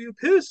 "Well, why are you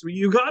pissed? Well,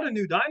 you got a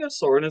new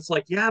dinosaur." And it's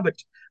like, "Yeah,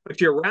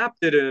 but you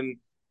wrapped it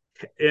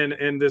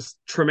in this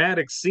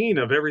traumatic scene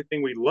of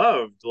everything we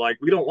loved. Like,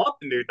 we don't want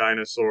the new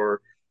dinosaur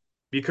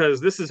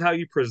because this is how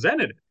you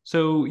presented it."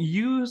 So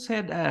you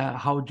said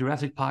how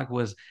Jurassic Park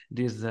was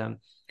this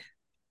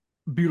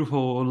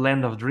beautiful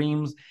land of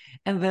dreams,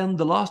 and then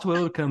the Lost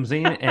World comes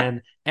in,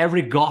 and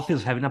every goth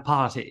is having a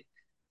party.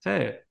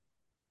 So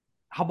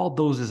how about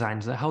those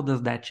designs? How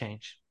does that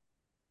change?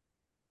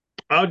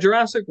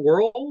 Jurassic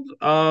World,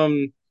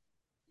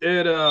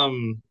 it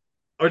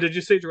or did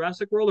you say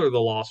Jurassic World or the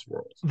Lost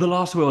World? The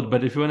Lost World,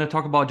 but if you want to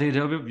talk about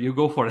JW, you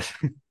go for it.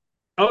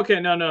 Okay,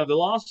 no, the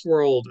Lost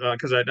World,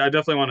 because I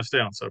definitely want to stay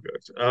on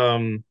subject.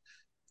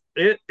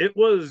 It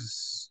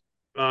was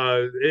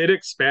it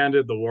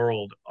expanded the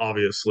world,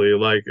 obviously.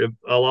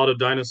 A lot of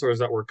dinosaurs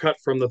that were cut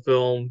from the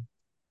film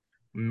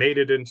made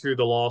it into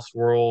the Lost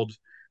World.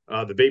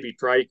 The baby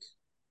trike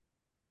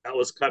that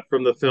was cut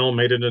from the film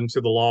made it into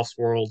the Lost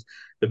World.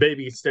 The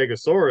baby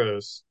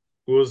Stegosaurus,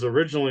 who was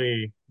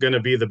originally going to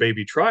be the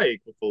baby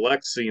trike with the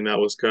Lex scene that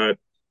was cut,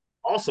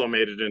 also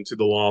made it into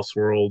the Lost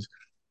World.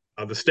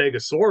 The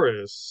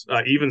Stegosaurus,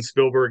 even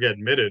Spielberg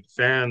admitted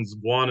fans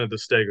wanted the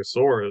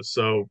Stegosaurus.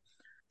 So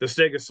the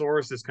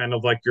Stegosaurus is kind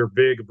of like your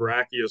big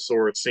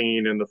brachiosaur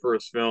scene in the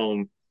first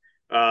film.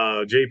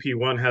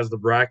 JP1 has the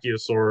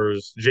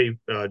brachiosaurs.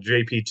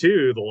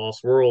 JP2, the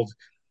Lost World,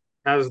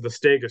 has the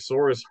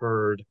Stegosaurus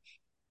herd.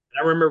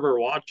 I remember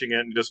watching it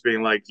and just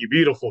being like, "You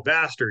beautiful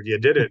bastard, you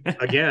did it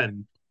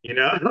again." You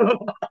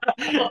know?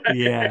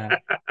 Yeah.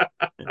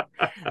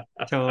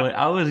 Totally.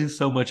 I was in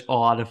so much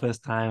awe the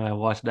first time I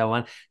watched that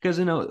one because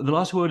The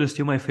Lost World is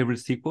still my favorite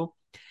sequel,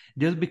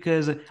 just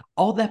because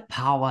all that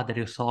power that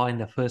you saw in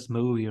the first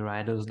movie,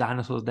 right? Those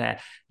dinosaurs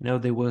that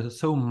they were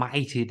so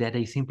mighty that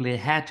they simply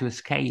had to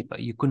escape.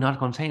 You could not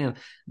contain them.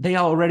 They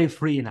are already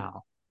free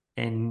now,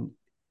 and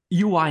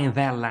you are in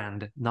that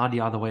land, not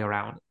the other way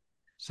around.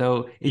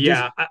 So it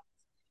just Yeah.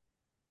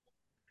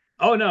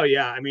 Oh no,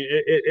 yeah. I mean,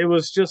 it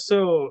was just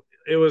so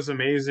it was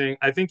amazing.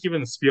 I think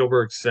even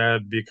Spielberg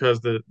said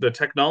because the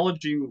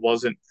technology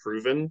wasn't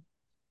proven,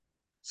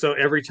 so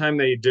every time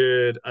they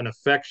did an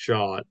effect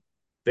shot,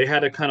 they had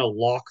to kind of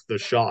lock the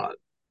shot.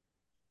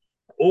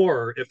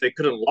 Or if they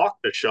couldn't lock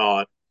the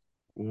shot,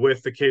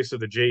 with the case of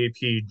the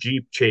JP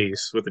Jeep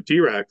chase with the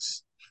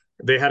T-Rex,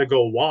 they had to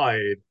go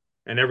wide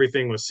and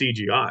everything was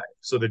CGI.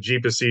 So the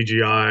Jeep is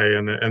CGI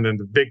and then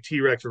the big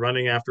T-Rex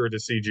running after it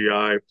is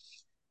CGI.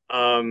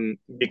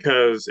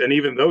 Because and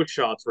even those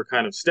shots were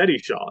kind of steady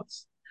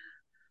shots.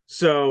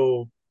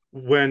 So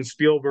when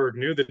Spielberg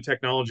knew the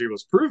technology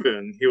was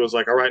proven, he was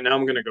like, "All right, now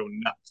I'm going to go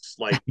nuts."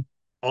 Like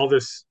all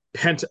this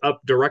pent up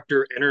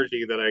director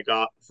energy that I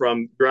got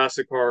from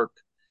Jurassic Park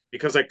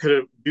because I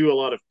could do a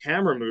lot of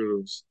camera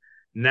moves.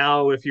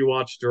 Now, if you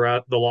watch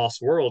The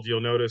Lost World,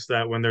 you'll notice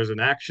that when there's an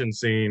action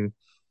scene,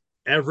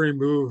 every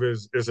move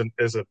is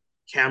a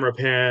camera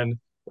pan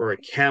or a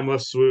camera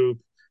swoop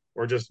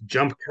or just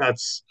jump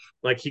cuts.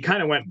 Like he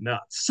kind of went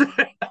nuts.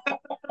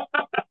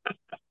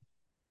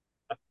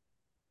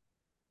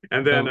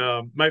 And then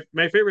so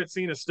my favorite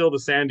scene is still the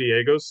San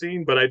Diego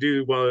scene, but I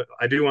do want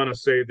to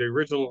say the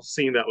original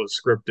scene that was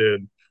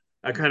scripted.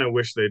 I kind of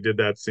wish they did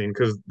that scene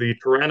because the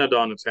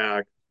Pteranodon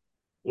attack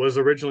was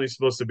originally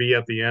supposed to be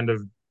at the end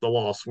of the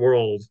Lost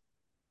World,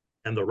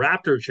 and the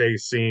Raptor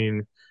chase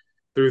scene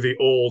through the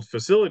old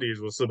facilities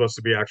was supposed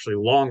to be actually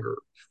longer.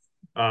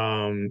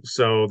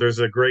 So there's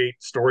a great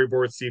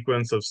storyboard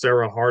sequence of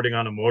Sarah Harding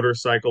on a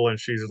motorcycle, and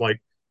she's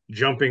like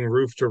jumping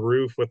roof to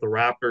roof with the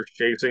Raptor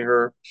chasing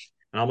her.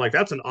 And I'm like,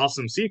 that's an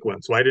awesome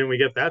sequence. Why didn't we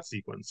get that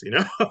sequence? You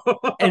know?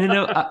 And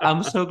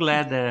I'm so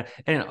glad that,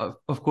 and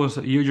of course,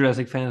 you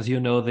Jurassic fans, you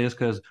know this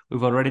because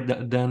we've already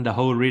done the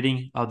whole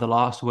reading of the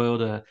Lost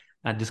World,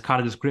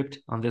 discarded script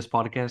on this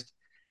podcast.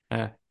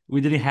 Uh,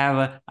 we didn't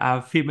have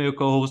a female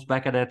co-host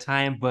back at that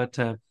time, but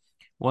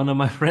one of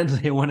my friends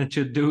he wanted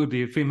to do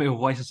the female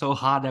voice so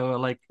hard that we were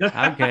like,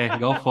 okay,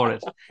 go for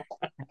it.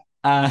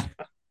 Uh,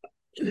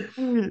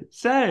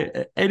 so,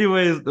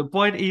 anyways, the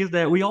point is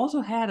that we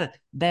also had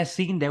that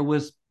scene that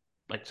was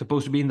like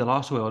supposed to be in the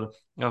Lost World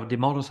of the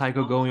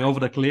motorcycle going over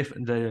the cliff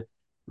and the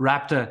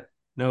raptor,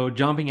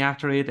 jumping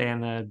after it,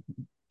 and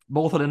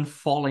both of them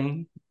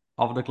falling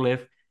off the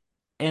cliff.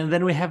 And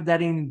then we have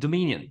that in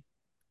Dominion.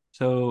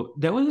 So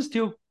that was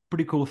still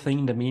pretty cool thing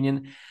in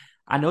Dominion.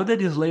 I know that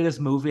this latest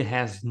movie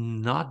has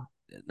not,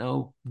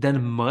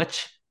 done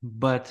much,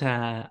 but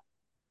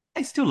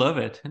I still love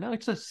it.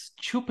 It's a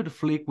stupid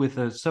flick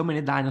with so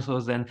many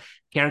dinosaurs and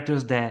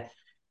characters that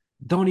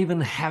don't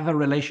even have a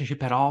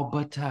relationship at all.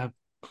 But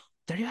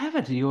there you have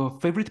it, your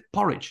favorite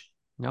porridge.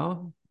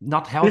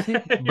 Not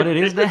healthy, Your but it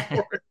is favorite there.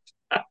 part.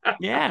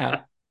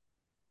 Yeah,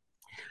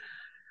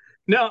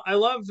 No, I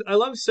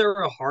love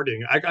Sarah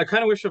Harding. I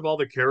kind of wish of all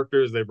the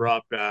characters they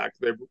brought back,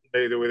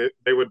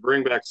 they would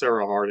bring back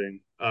Sarah Harding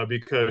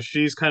because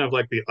she's kind of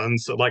like the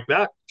uns like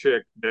that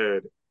chick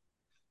did.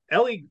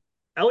 Ellie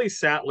Ellie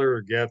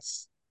Sattler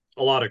gets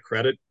a lot of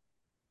credit.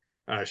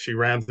 She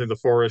ran through the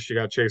forest. She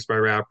got chased by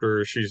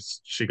raptors.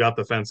 She got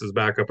the fences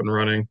back up and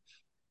running.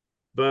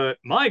 But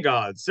my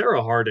God,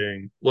 Sarah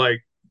Harding,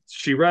 like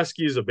she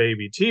rescues a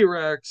baby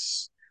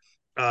T-Rex.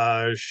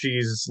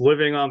 She's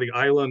living on the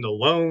island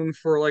alone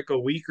for like a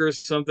week or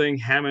something.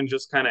 Hammond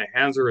just kind of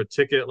hands her a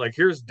ticket, like,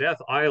 here's Death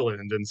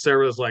Island, and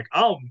Sarah's like,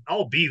 I'll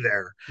be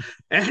there.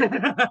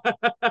 And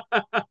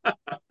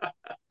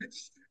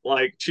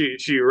like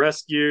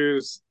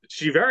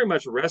she very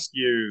much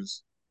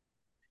rescues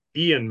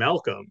Ian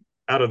Malcolm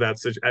out of that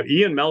situation.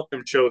 Ian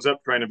Malcolm shows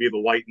up trying to be the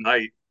White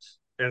Knight,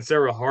 and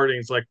Sarah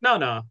Harding's like,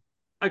 no,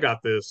 I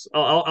got this.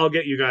 I'll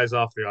get you guys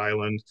off the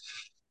island.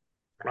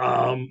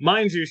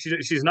 Mind you,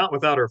 she's not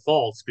without her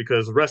faults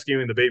because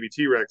rescuing the baby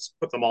T Rex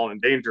put them all in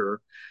danger.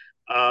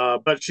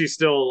 But she's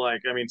still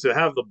like, I mean, to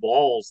have the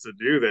balls to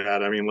do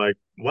that, I mean, like,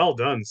 well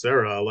done,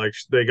 Sarah. Like,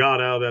 they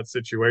got out of that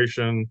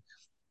situation.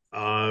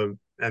 Uh,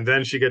 and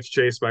then she gets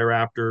chased by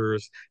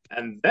raptors.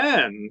 And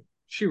then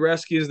she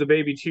rescues the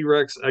baby T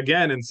Rex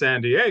again in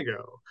San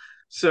Diego.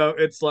 So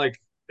it's like,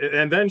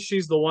 and then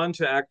she's the one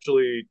to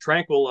actually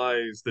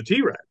tranquilize the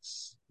T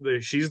Rex.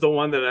 She's the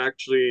one that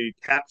actually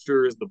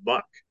captures the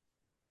buck.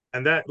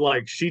 And that,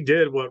 like, she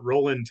did what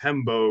Roland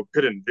Tembo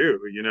couldn't do,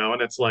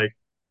 and it's like,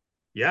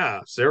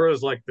 yeah,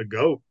 Sarah's like the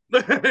goat,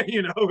 of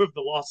the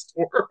Lost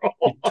it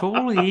World.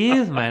 totally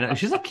is, man.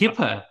 She's a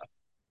keeper,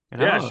 you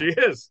Yeah, know. she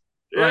is.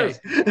 She is.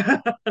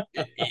 Like,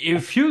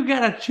 if you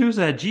gotta choose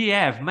a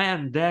GF,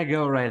 man, there you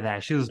go right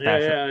there. She's Yeah,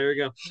 special. yeah, there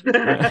you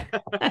Uh,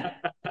 go.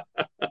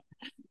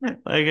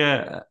 like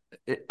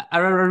I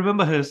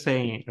remember her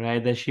saying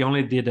right that she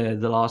only did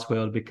the Lost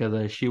World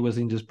because she was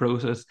in this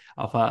process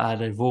of a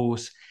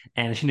divorce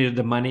and she needed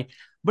the money.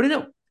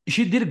 But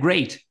she did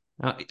great,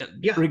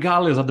 Yeah,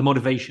 regardless of the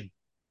motivation.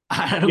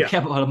 I don't yeah.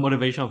 care about the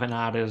motivation of an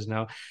artist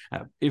now.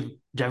 If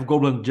Jeff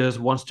Goldblum just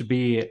wants to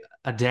be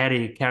a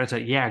daddy character,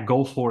 yeah,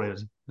 go for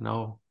it.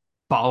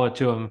 Power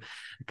to him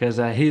because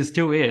he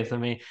still is. I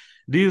mean,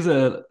 there's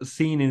a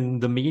scene in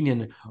The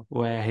Minion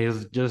where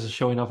he's just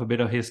showing off a bit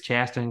of his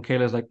chest, and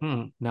Kayla's like,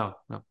 no,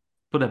 no,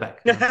 put it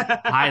back,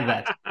 hide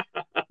that.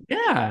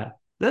 Yeah,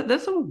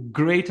 that's some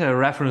great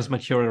reference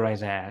material right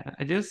there.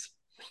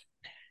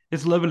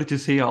 It's lovely to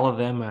see all of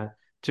them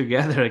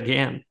together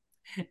again.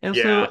 And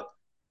Yeah. so,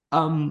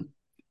 um,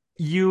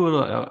 you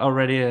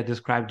already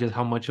described just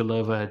how much you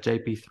love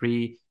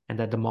JP3 and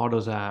that the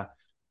models are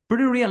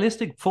pretty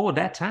realistic for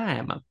that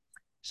time.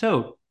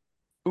 So,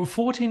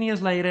 14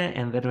 years later,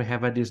 and then we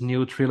have this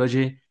new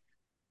trilogy.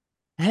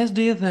 Has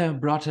this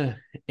brought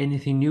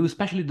anything new,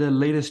 especially the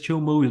latest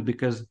two movies?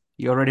 Because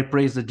you already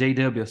praised the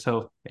JW.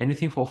 So,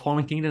 anything for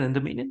Fallen Kingdom and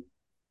Dominion?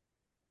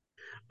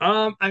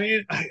 I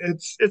mean,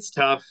 it's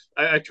tough.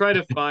 I try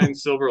to find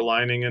silver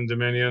lining in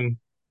Dominion.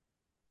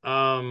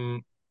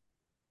 Um,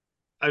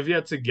 I've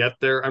yet to get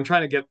there. I'm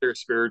trying to get there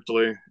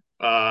spiritually.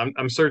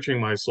 I'm searching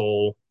my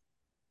soul.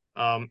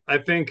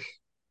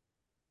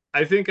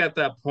 I think at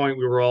that point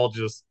we were all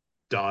just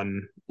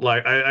done.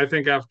 Like I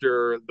think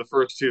after the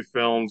first two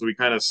films, we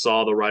kind of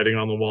saw the writing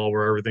on the wall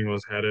where everything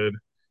was headed.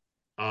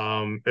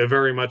 It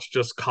very much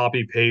just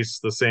copy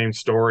paste the same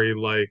story.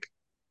 Like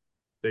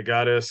they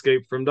got to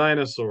escape from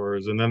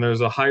dinosaurs, and then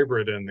there's a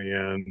hybrid in the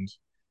end.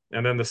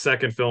 And then the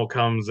second film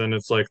comes, and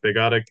it's like they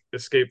got to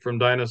escape from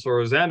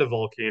dinosaurs and a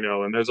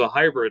volcano, and there's a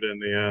hybrid in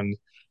the end.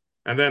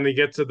 And then they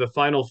get to the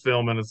final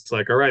film, and it's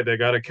like, all right, they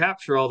got to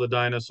capture all the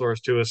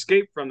dinosaurs to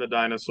escape from the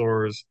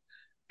dinosaurs,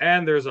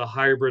 and there's a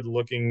hybrid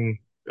looking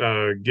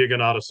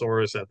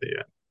Giganotosaurus at the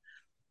end.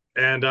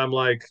 And I'm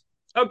like,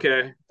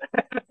 okay,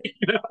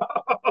 you know,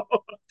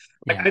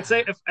 like I'd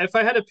say Yeah. if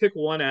I had to pick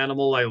one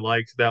animal I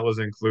liked that was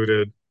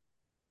included,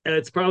 And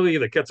it's probably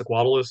the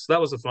Quetzalcoatlus.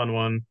 That was a fun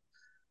one.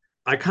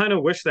 I kind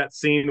of wish that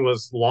scene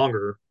was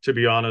longer, to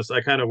be honest.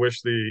 I kind of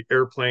wish the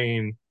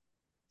airplane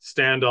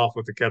standoff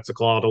with the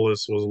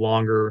Quetzalcoatlus was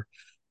longer.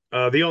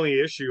 The only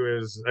issue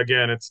is,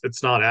 again,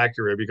 it's not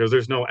accurate because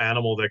there's no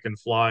animal that can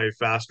fly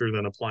faster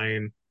than a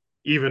plane,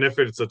 even if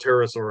it's a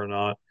pterosaur or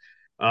not.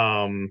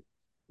 Um,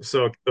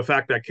 so the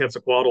fact that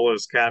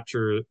Quetzalcoatlus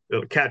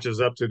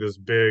catches up to this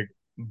big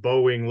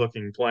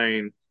Boeing-looking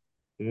plane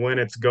when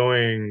it's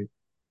going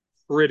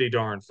pretty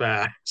darn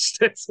fast.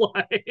 It's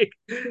like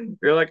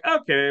you're like,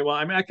 okay, well,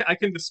 I mean, I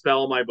can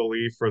dispel my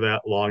belief for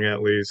that long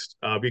at least,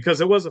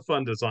 because it was a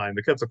fun design.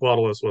 The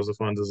Quetzalcoatlus was a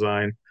fun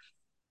design.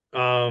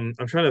 I'm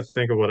trying to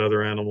think of what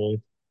other animal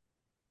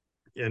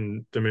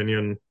in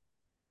Dominion.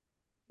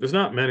 There's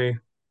not many.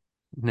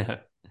 No.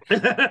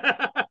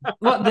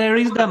 Well, there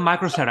is the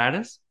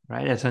Microceratus,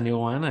 right? That's a new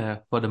one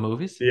for the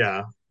movies,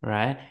 Yeah,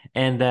 right?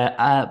 And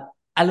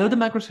I love the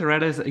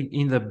Microceratus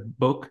in the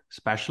book,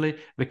 especially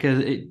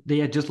because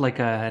they are just like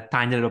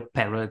tiny little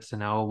parrots,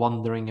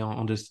 wandering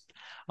on this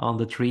on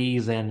the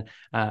trees and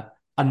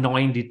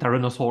annoying the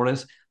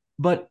Tyrannosaurus.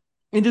 But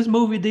in this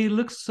movie, they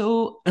look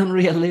so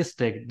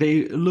unrealistic.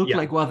 They look yeah,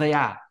 like what they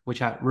are,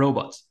 which are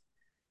robots.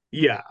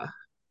 yeah.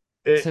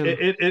 It So,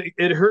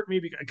 it hurt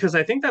me because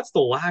I think that's the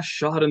last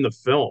shot in the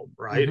film,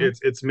 right? mhm.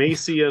 It's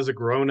Macy as a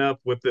grown up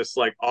with this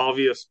like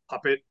obvious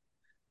puppet,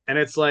 and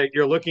it's like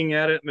you're looking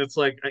at it, and it's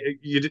like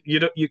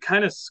you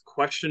kind of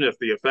question if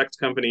the effects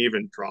company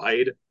even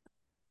tried,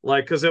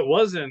 like because it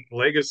wasn't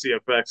Legacy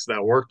Effects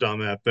that worked on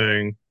that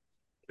thing.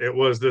 It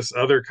was this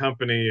other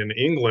company in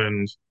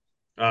England,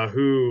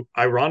 who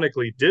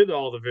ironically did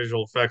all the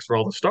visual effects for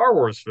all the Star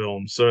Wars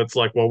films. So it's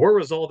like, well, where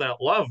was all that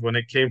love when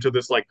it came to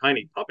this like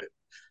tiny puppet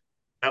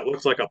that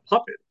looks like a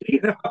puppet?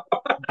 You know?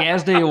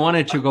 Guess they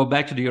wanted to go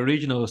back to the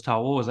original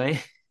Star Wars, eh?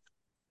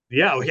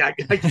 Yeah, yeah,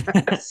 I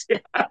guess. Yeah.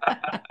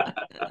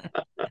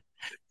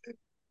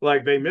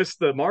 Like they missed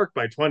the mark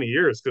by 20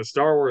 years because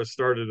Star Wars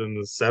started in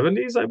the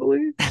 70s, I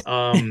believe.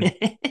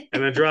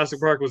 And then Jurassic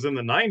Park was in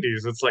the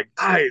 90s. It's like,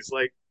 guys,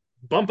 like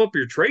bump up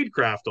your trade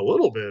craft a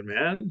little bit,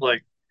 man.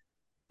 Like,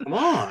 come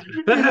on.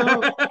 You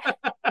know,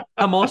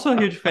 I'm also a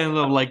huge fan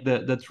of like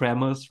the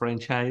Tremors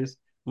franchise,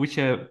 which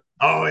are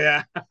Oh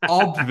yeah.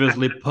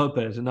 obviously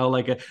puppets.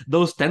 Like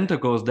those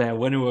tentacles there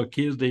when we were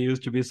kids, they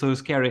used to be so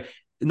scary.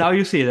 Now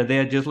you see that they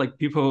are just like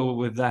people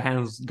with their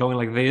hands going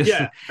like this.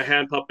 Yeah, a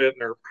hand puppet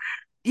and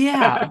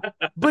Yeah,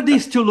 but they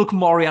still look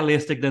more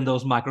realistic than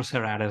those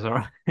Microceratus,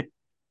 or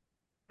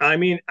I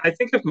mean, I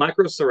think if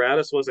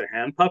Microceratus was a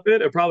hand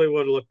puppet, it probably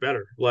would have looked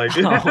better. Like,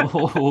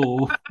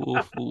 oh,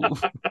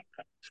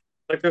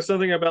 like there's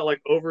something about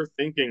like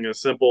overthinking a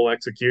simple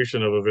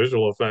execution of a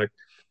visual effect.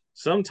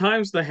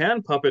 Sometimes the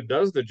hand puppet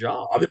does the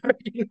job.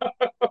 You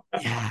know?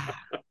 yeah,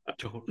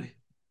 totally.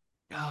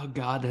 Oh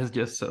God, that's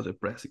just so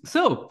depressing.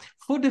 So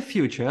for the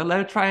future,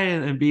 let's try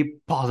and be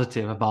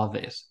positive about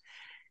this.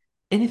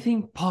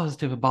 Anything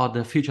positive about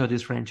the future of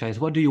this franchise?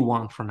 What do you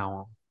want from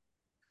now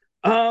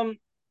Um,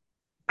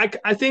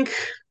 I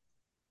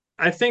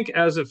think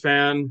as a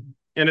fan,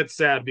 and it's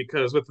sad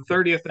because with the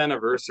 30th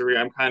anniversary,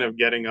 I'm kind of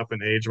getting up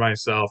in age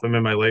myself. I'm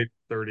in my late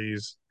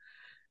 30s,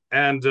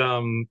 and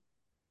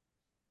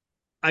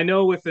I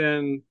know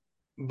within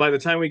by the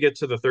time we get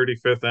to the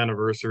 35th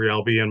anniversary,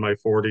 I'll be in my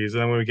 40s,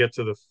 and then when we get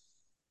to the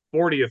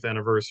 40th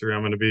anniversary,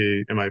 I'm going to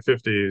be in my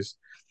 50s.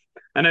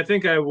 And I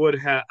think I would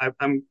have.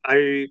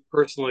 I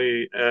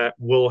personally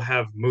will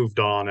have moved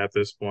on at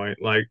this point.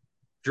 Like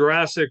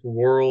Jurassic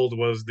World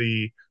was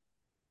the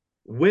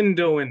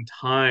window in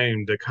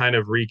time to kind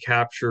of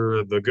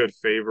recapture the good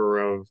favor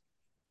of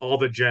all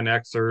the Gen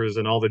Xers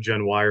and all the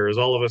Gen Yers,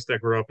 all of us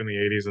that grew up in the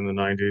 80s and the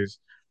 90s,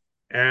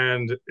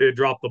 and it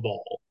dropped the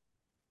ball.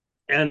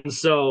 And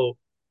so,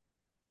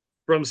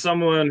 from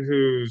someone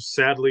who's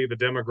sadly the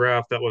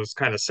demographic that was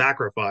kind of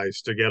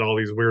sacrificed to get all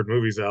these weird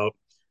movies out,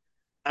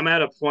 I'm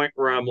at a point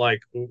where I'm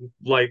like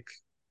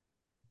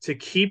to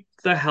keep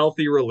the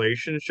healthy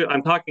relationship.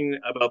 I'm talking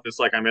about this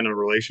like I'm in a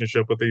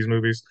relationship with these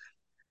movies.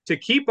 To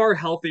keep our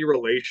healthy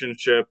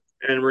relationship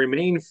and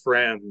remain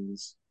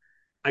friends,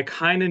 I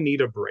kind of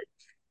need a break.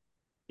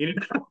 You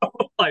know,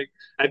 like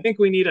I think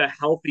we need a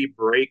healthy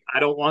break. I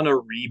don't want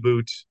to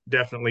reboot.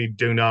 Definitely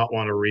do not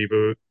want to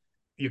reboot.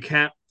 You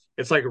can't.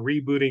 It's like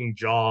rebooting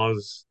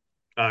Jaws.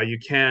 You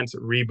can't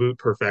reboot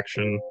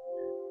perfection.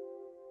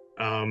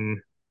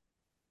 Um,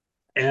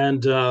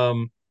 and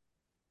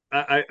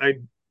I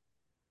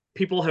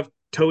people have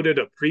toted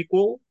a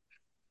prequel.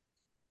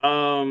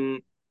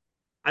 Um,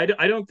 I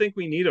don't think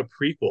we need a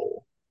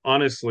prequel.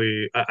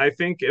 Honestly, I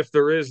think if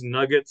there is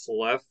nuggets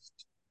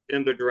left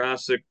in the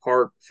Jurassic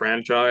Park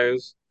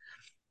franchise,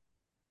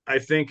 I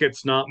think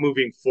it's not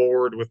moving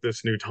forward with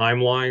this new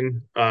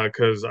timeline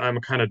because I'm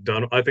kind of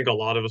done. I think a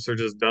lot of us are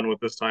just done with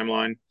this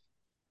timeline.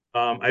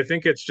 I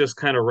think it's just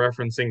kind of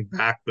referencing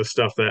back the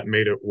stuff that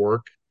made it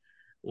work.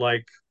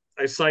 Like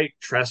I cite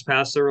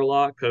Trespasser a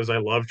lot because I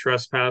love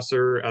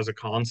Trespasser as a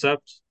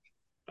concept,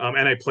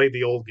 and I played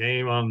the old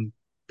game on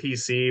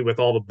PC with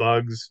all the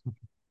bugs.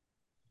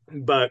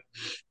 But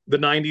the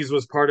 90s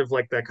was part of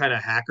like that kind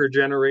of hacker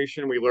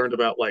generation. We learned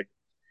about like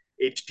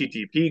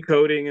HTTP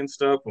coding and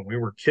stuff when we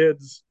were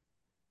kids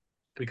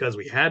because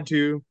we had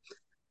to.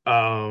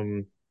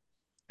 Um,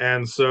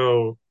 and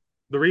so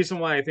the reason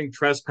why I think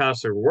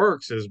Trespasser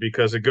works is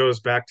because it goes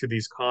back to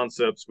these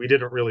concepts we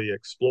didn't really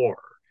explore.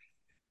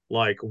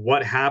 Like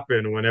what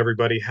happened when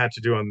everybody had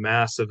to do a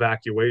mass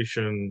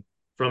evacuation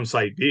from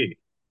Site B.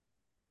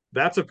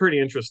 That's a pretty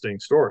interesting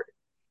story.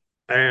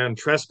 And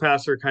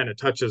Trespasser kind of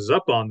touches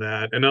up on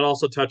that. And it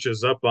also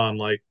touches up on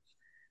like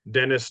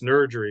Dennis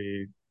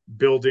Nerdry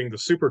building the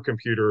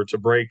supercomputer to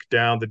break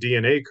down the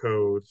DNA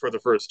code for the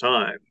first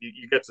time.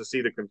 You get to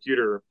see the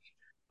computer.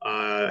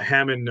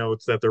 Hammond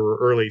notes that there were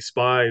early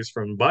spies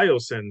from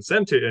Biosyn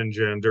sent to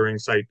InGen during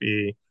Site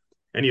B,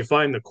 and you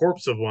find the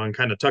corpse of one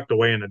kind of tucked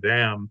away in a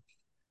dam.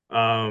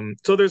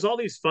 So there's all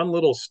these fun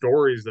little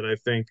stories that I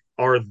think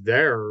are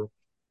there,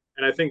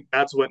 and I think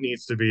that's what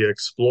needs to be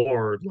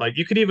explored. Like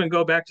you could even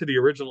go back to the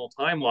original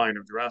timeline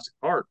of Jurassic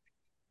Park,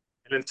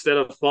 and instead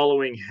of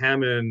following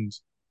Hammond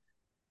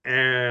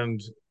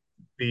and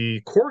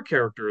the core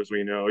characters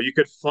we know, you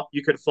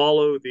could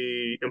follow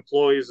the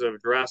employees of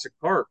Jurassic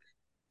Park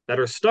that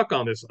are stuck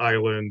on this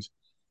island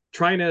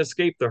trying to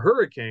escape the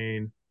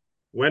hurricane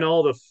when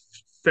all the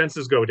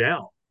fences go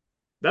down.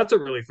 That's a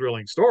really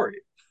thrilling story.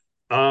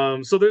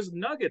 So there's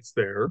nuggets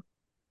there.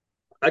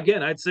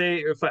 Again, I'd say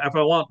if I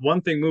want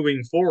one thing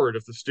moving forward,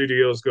 if the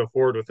studios go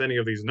forward with any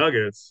of these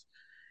nuggets,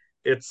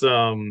 it's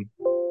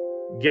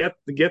get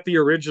the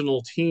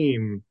original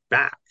team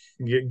back.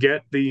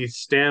 Get the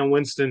Stan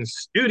Winston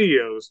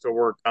Studios to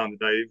work on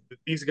the.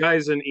 These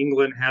guys in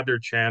England had their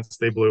chance.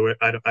 They blew it.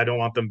 I don't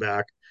want them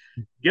back.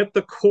 Get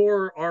the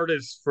core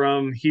artists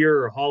from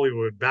here,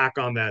 Hollywood, back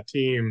on that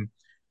team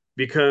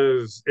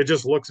because it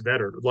just looks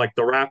better. Like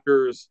the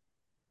Raptors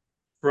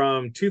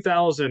from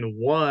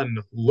 2001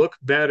 look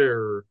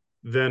better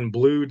than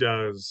Blue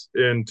does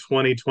in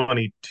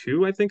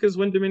 2022, I think is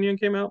when Dominion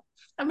came out.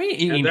 I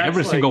mean, And in that's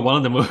every like, single one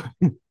of the movies.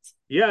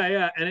 yeah,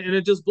 yeah. And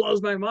it just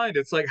blows my mind.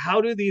 It's like,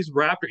 how do these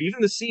Raptors, even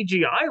the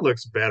CGI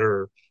looks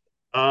better.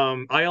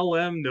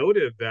 ILM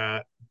noted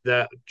that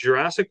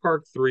Jurassic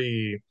Park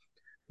 3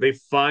 they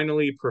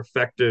finally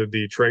perfected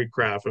the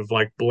tradecraft of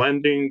like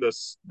blending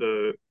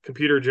the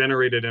computer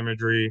generated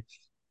imagery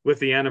with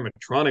the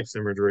animatronics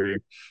imagery,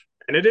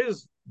 and it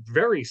is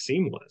very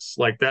seamless.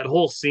 Like that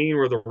whole scene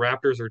where the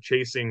Raptors are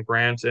chasing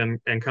Grant and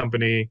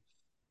company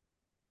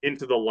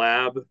into the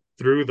lab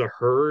through the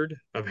herd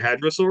of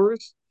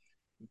hadrosaurs.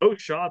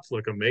 Those shots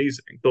look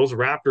amazing. Those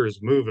Raptors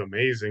move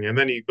amazing. And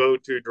then you go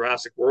to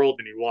Jurassic World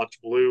and you watch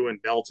Blue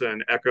and Delta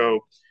and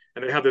Echo,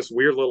 and they have this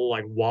weird little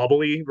like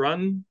wobbly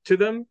run to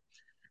them.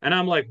 And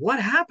I'm like, what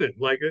happened?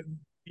 Like,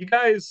 you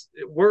guys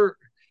we're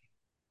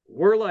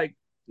like,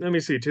 let me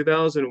see,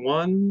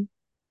 2001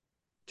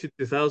 to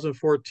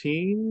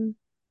 2014.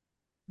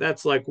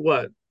 That's like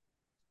what,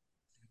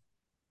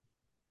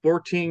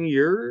 14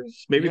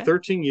 years, maybe Yeah.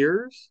 13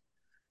 years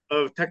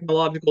of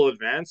technological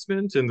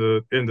advancement in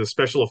the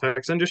special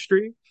effects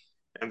industry,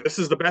 and this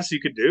is the best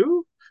you could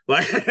do.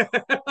 Like,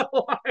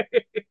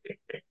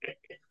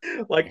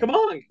 like come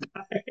on,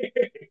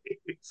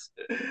 guys.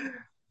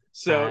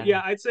 So Uh,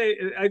 yeah, I'd say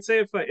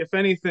if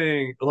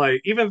anything,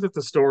 like even if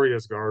the story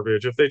is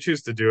garbage, if they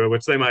choose to do it,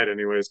 which they might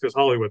anyways, because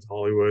Hollywood's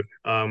Hollywood,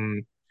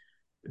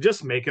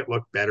 just make it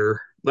look better.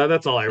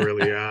 That's all I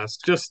really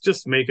ask.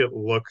 Just make it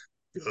look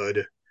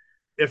good.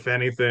 If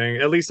anything,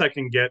 at least I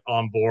can get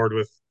on board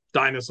with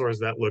dinosaurs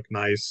that look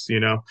nice, you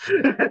know?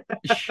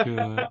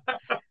 sure.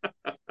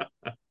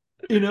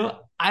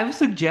 I've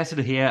suggested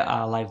here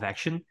live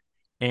action,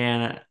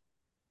 and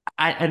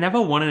I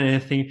never wanted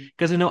anything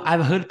because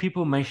I've heard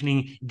people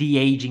mentioning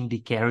de-aging the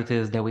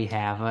characters that we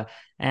have,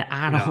 and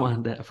I don't Yeah.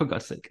 want that for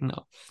God's sake.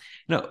 No,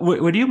 no.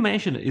 What you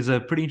mentioned is a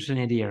pretty interesting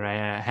idea,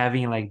 right?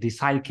 Having like the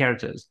side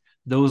characters,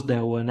 those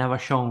that were never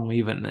shown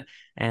even,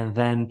 and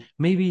then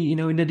maybe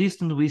in the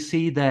distance we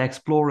see the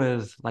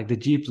explorers, like the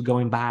jeeps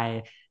going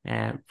by.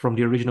 From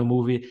the original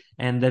movie,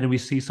 and then we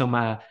see some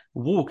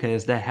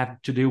walkers that have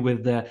to do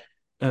with the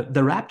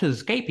raptors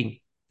escaping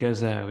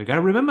because we got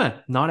to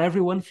remember, not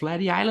everyone fled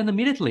the island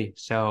immediately.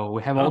 So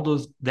we have all No.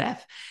 those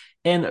deaths.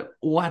 And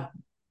what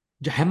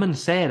Hammond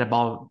said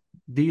about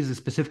these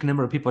specific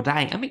number of people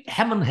dying, I mean,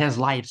 Hammond has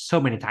lied so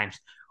many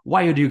times.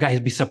 Why would you guys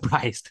be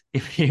surprised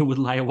if he would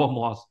lie one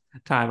more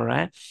time,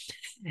 right?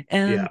 Yeah.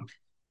 And,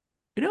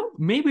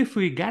 maybe if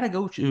we got to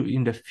go to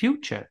in the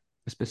future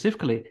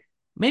specifically,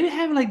 maybe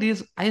have like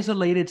this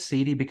isolated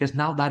city because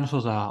now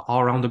dinosaurs are all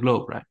around the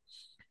globe, right?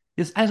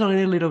 This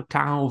isolated little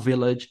town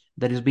village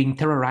that is being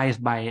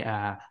terrorized by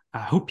a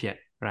hoopia,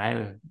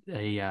 right?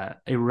 A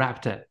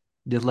raptor,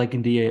 just like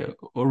in the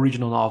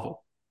original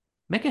novel.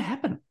 Make it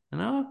happen,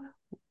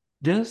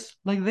 just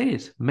like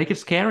this. Make it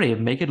scary,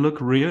 make it look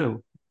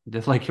real,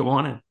 just like you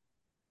want it.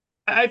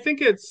 I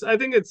think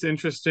it's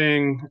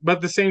interesting, but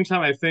at the same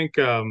time, I think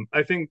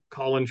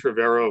Colin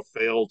Trevorrow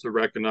failed to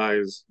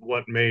recognize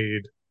what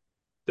made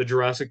the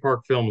Jurassic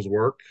Park films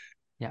work.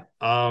 Yeah,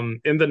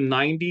 In the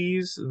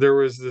 90s, there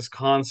was this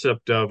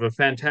concept of a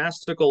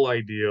fantastical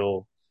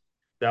ideal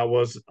that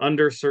was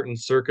under certain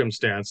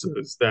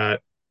circumstances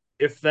that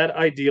if that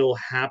ideal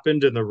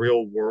happened in the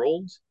real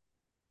world,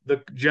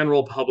 the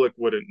general public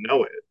wouldn't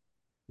know it.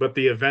 But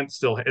the event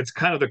still, it's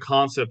kind of the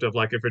concept of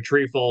like if a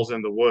tree falls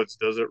in the woods,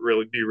 does it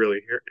really, do you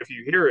really hear? If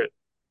you hear it,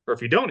 or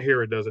if you don't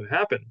hear it, does it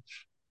happen?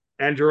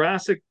 And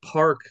Jurassic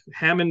Park,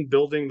 Hammond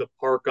building the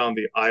park on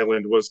the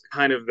island was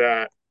kind of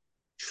that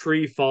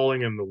tree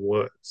falling in the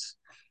woods.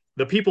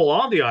 The people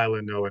on the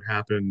island know it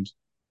happened.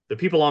 The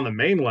people on the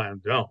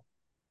mainland don't.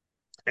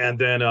 And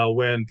then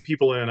when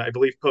people in, I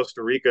believe,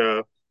 Costa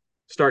Rica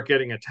start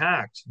getting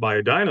attacked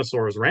by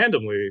dinosaurs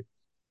randomly,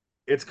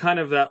 it's kind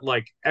of that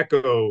like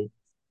echo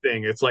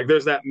thing. It's like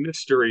there's that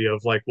mystery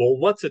of like, well,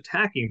 what's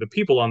attacking the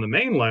people on the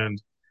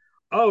mainland?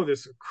 Oh,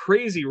 this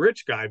crazy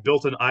rich guy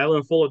built an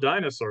island full of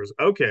dinosaurs.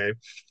 Okay.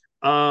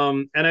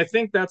 And I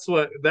think that's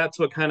what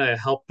kind of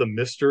helped the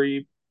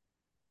mystery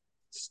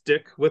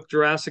stick with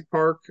Jurassic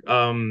Park.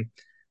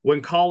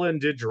 When Colin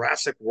did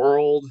Jurassic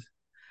World,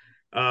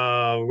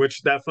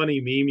 which that funny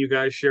meme you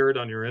guys shared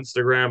on your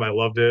Instagram, I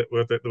loved it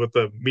with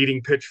the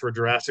meeting pitch for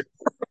Jurassic.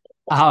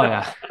 Oh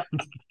yeah.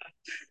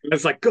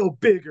 It's like go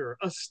bigger,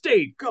 a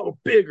state, go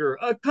bigger,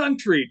 a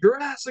country,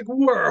 Jurassic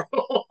World,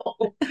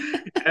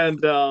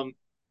 and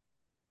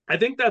I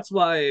think that's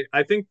why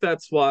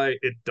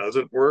it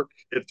doesn't work.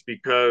 It's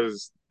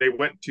because they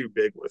went too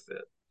big with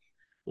it.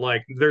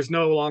 Like there's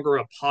no longer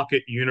a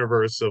pocket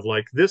universe of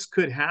like this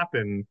could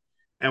happen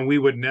and we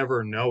would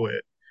never know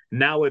it.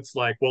 Now it's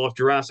like, well, if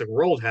Jurassic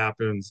World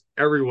happens,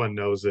 everyone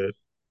knows it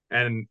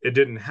and it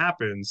didn't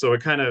happen. So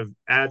it kind of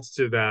adds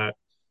to that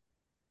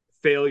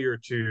failure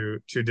to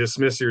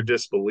dismiss your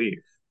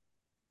disbelief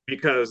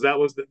because that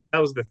was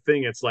the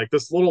thing. It's like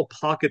this little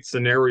pocket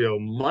scenario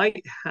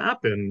might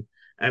happen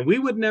and we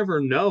would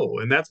never know.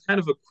 And that's kind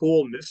of a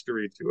cool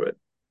mystery to it.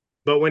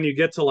 But when you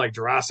get to like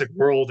Jurassic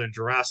World and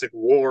Jurassic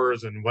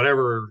Wars and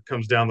whatever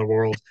comes down the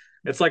world,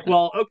 it's like,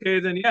 well, okay,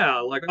 then yeah,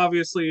 like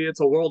obviously it's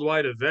a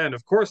worldwide event.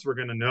 Of course, we're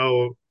going to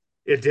know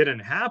it didn't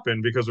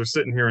happen because we're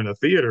sitting here in a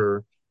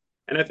theater.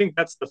 And I think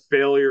that's the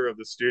failure of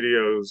the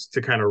studios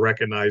to kind of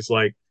recognize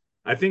like,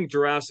 I think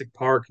Jurassic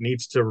Park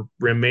needs to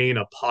remain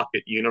a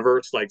pocket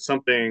universe, like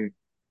something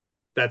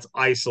that's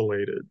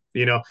isolated.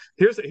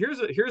 Here's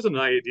an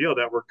idea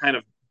that we're kind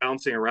of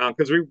bouncing around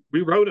because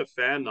we wrote a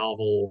fan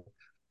novel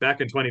back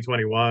in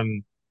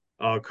 2021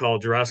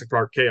 called Jurassic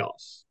Park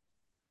Chaos,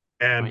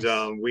 and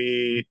Nice.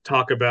 we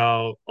talk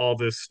about all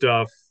this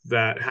stuff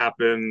that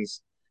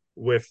happens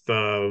with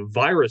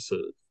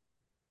viruses.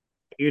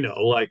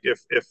 Like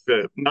if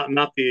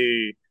not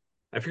the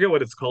I forget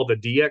what it's called, the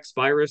DX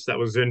virus that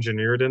was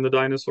engineered in the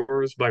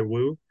dinosaurs by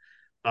Wu.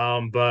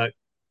 But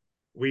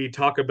we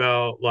talk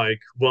about like,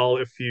 well,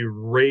 if you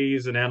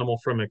raise an animal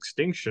from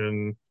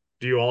extinction,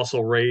 do you also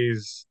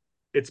raise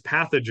its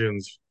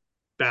pathogens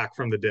back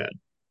from the dead?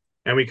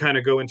 And we kind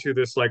of go into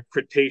this like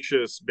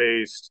Cretaceous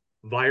based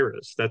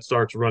virus that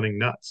starts running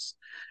nuts.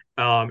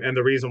 And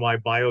the reason why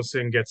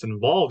Biosyn gets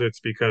involved, it's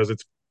because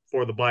it's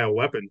for the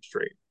bioweapons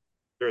trade.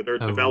 They're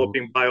Oh.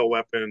 developing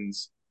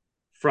bioweapons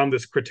from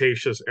this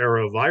Cretaceous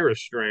era virus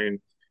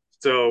strain.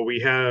 So we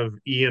have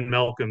Ian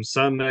Malcolm's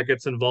son that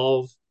gets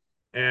involved.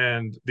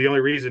 And the only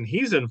reason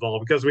he's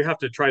involved, because we have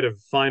to try to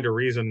find a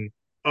reason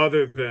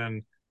other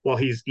than, well,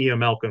 he's Ian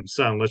Malcolm's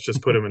son. Let's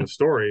just put him in a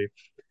story.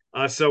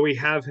 So we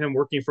have him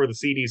working for the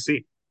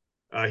CDC.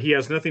 He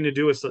has nothing to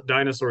do with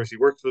dinosaurs. He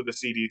works for the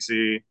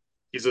CDC.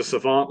 He's a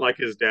savant like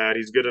his dad.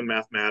 He's good in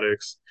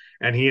mathematics,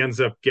 and he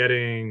ends up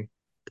getting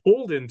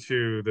pulled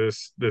into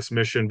this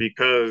mission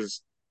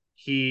because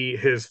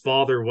his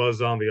father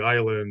was on the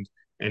island,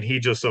 and he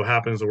just so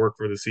happens to work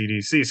for the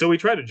CDC. So we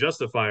try to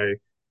justify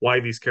why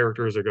these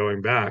characters are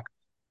going back,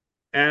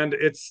 and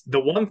it's the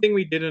one thing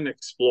we didn't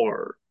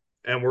explore,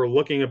 and we're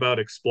looking about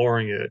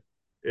exploring it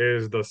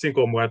is the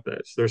Cinco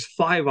Muertes. There's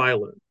 5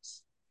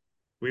 islands.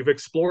 We've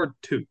explored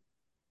 2.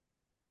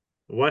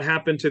 What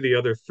happened to the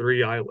other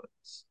 3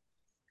 islands?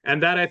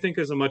 And that I think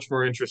is a much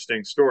more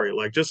interesting story.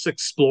 Like just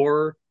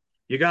explore.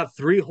 You got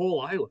 3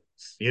 whole islands.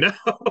 Yeah.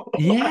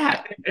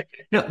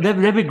 No,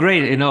 that'd be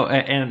great,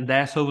 and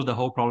that solves the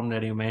whole problem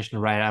that you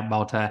mentioned, right,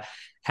 about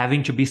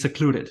having to be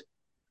secluded,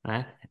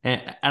 right?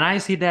 And I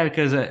see that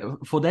because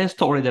for that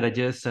story that I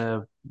just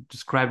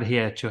described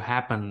here to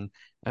happen,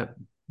 uh,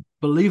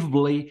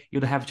 believably,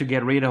 you'd have to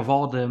get rid of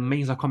all the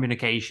means of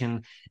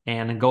communication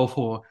and go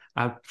for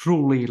a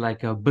truly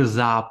like a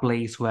bizarre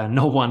place where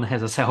no one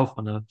has a cell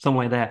phone or something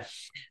like that.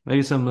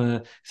 Maybe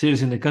some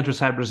cities in the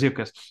countryside, Brazil,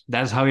 because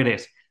that's how it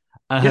is.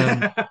 Um,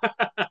 Yeah.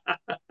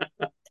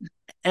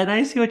 and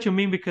I see what you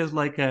mean because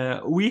like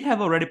we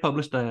have already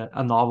published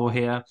a novel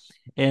here,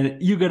 and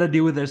you gotta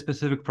deal with a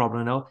specific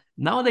problem.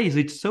 Nowadays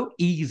it's so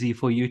easy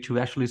for you to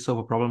actually solve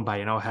a problem by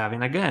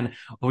having a gun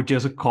or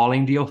just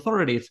calling the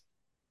authorities.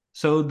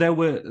 So there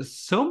were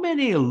so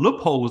many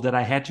loopholes that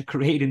I had to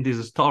create in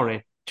this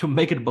story to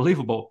make it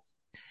believable.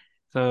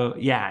 So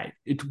yeah,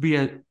 it would be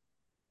a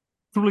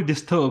truly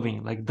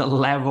disturbing, like the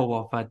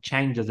level of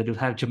changes that you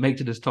have to make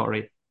to the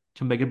story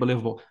to make it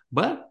believable.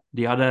 But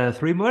the other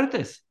three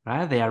muertes,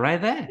 right? They are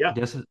right there. Yeah.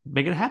 Just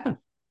make it happen.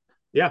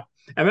 Yeah.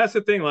 And that's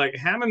the thing. Like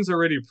Hammond's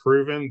already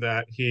proven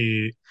that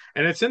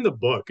and it's in the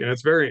book, and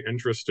it's very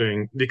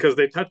interesting because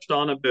they touched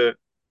on a bit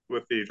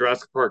with the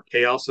Jurassic Park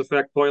chaos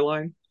effect toy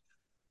line.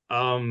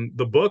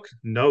 The book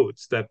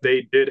notes that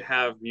they did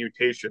have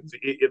mutations.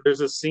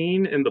 There's a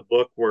scene in the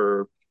book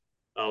where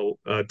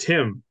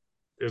Tim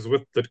is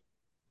with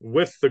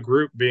the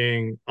group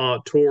being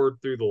toured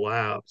through the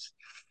labs,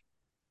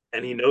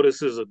 and he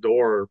notices a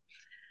door,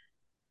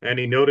 and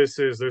he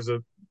notices there's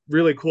a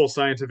really cool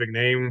scientific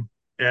name,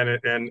 and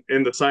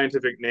in the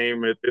scientific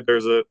name,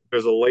 there's a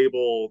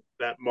label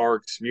that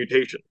marks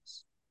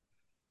mutations.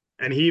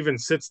 And he even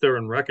sits there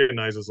and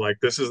recognizes like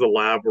this is the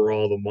lab where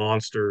all the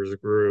monsters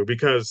grew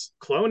because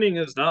cloning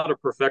is not a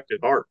perfected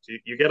art.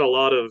 You get a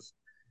lot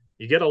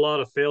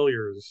of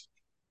failures.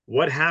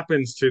 What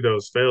happens to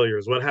those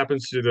failures? What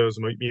happens to those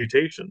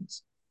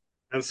mutations?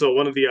 And so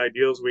one of the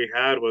ideals we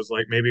had was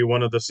like maybe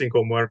one of the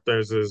Cinco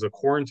Muertes is a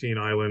quarantine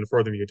island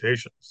for the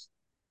mutations,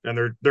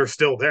 and they're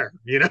still there,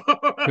 you know.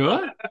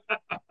 Sure.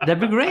 That'd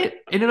be great.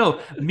 And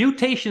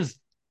mutations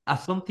are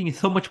something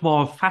so much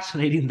more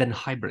fascinating than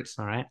hybrids,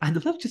 all right?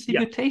 I'd love to see Yeah.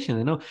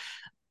 mutations,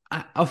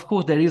 Of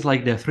course, there is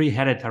like the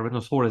three-headed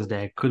Tyrannosaurus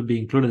that could be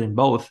included in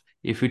both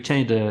if you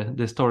change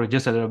the story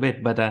just a little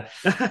bit. But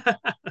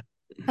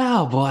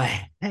oh boy,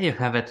 there you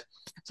have it.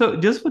 So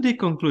just for the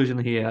conclusion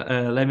here,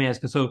 let me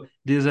ask you. So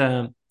this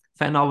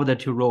fan novel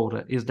that you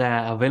wrote, is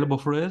that available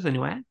for us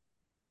anywhere?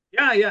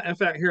 Yeah, yeah. In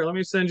fact, here, let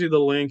me send you the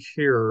link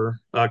here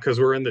because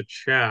we're in the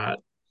chat.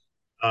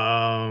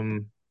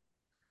 Um,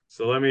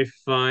 so let me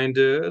find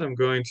it. I'm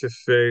going to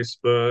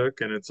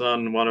Facebook, and it's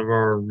on one of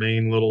our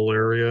main little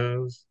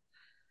areas.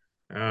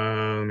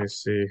 Let me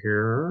see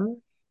here.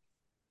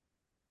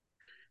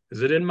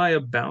 Is it in my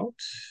about?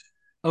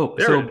 Oh,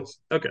 There it so is.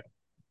 Okay.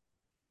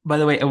 by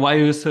the way, while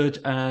you search,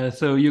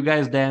 so you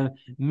guys, then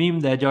meme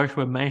that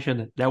Joshua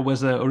mentioned that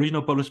was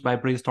original published by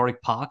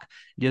Prehistoric Park,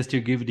 just to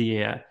give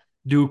the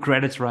due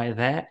credits right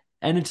there,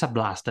 and it's a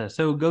blaster.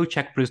 So go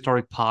check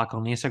Prehistoric Park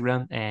on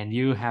Instagram, and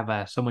you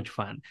have so much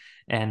fun.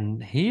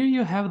 And here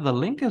you have the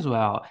link as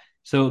well.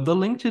 So the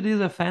link to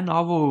this fan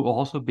novel will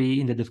also be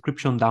in the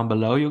description down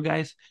below, you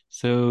guys.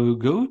 So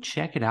go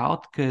check it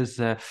out because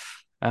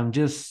I'm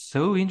just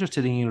so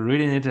interested in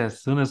reading it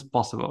as soon as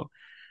possible.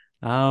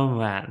 Oh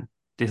man,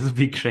 this would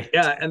be great.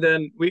 Yeah, and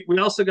then we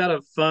also got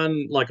a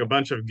fun like a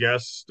bunch of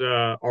guest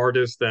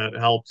artists that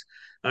helped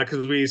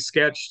because we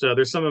sketched.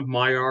 There's some of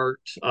my art,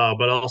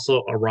 but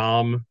also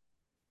Aram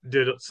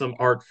did some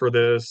art for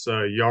this.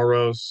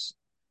 Yaros,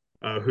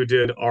 who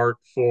did art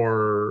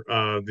for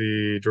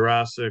the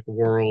Jurassic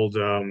World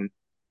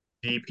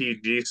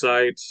DPG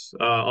sites,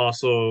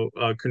 also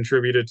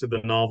contributed to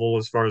the novel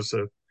as far as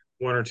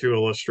one or two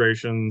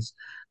illustrations.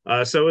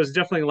 So it was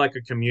definitely like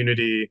a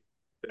community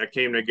that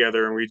came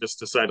together, and we just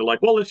decided, like,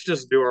 well, let's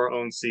just do our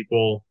own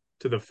sequel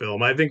to the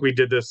film. I think we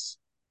did this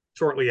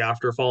shortly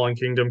after Fallen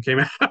Kingdom came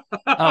out.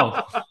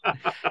 Oh,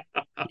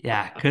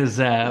 yeah, because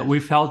we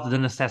felt the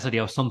necessity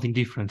of something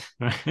different.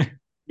 Right?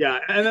 Yeah,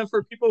 and then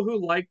for people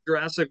who like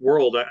Jurassic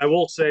World, I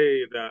will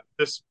say that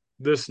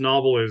this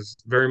novel is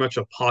very much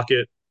a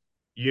pocket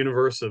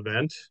universe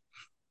event.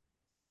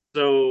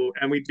 So,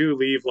 and we do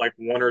leave like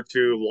one or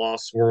two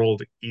Lost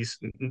World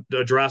East,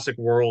 the Jurassic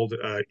World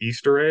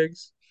Easter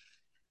eggs.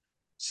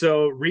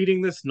 So,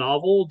 reading this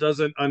novel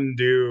doesn't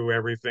undo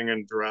everything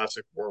in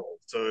Jurassic World.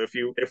 So,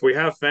 if we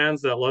have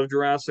fans that love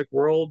Jurassic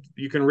World,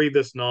 you can read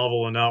this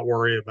novel and not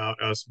worry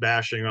about us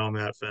bashing on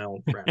that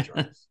film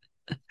franchise.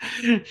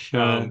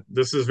 Sure.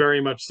 This is very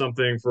much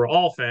something for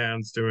all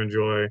fans to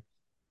enjoy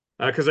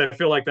because I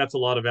feel like that's a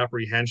lot of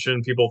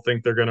apprehension. People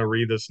think they're going to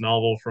read this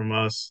novel from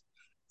us,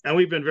 and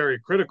we've been very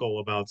critical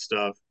about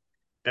stuff,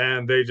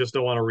 and they just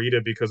don't want to read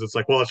it because it's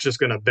like, well, it's just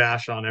going to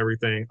bash on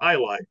everything I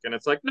like, and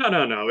it's like, no,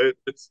 no, no,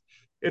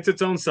 it's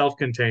its own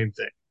self-contained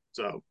thing.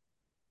 So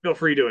feel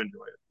free to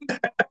enjoy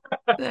it.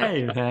 There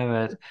you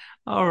have it.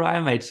 All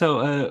right, mate.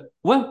 So,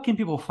 where can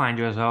people find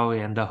you as well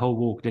and the whole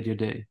work that you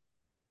do?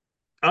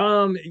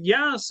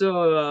 Yeah,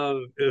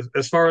 so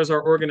as far as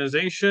our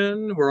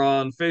organization, we're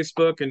on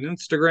Facebook and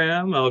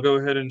Instagram. I'll go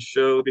ahead and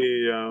show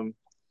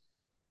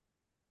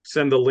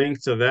send the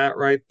link to that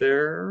right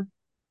there.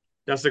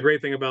 That's the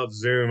great thing about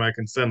Zoom. I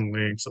can send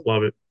links. I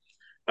love it.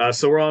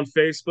 So we're on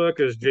Facebook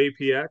as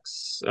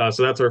JPX.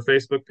 So that's our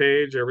Facebook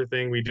page.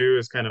 Everything we do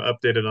is kind of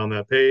updated on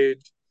that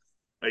page.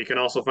 You can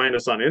also find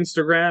us on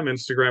Instagram.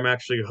 Instagram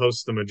actually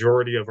hosts the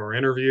majority of our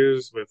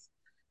interviews with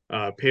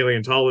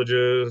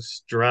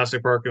paleontologists,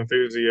 Jurassic Park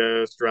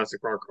enthusiasts,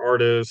 Jurassic Park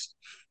artists.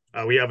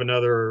 We have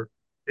another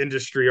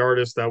industry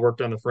artist that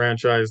worked on the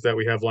franchise that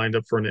we have lined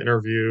up for an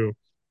interview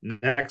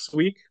next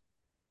week.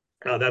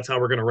 That's how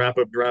we're going to wrap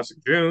up Jurassic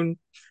June.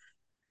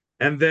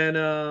 And then,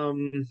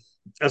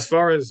 as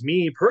far as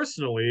me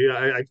personally,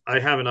 I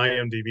have an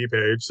IMDb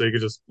page, so you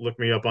could just look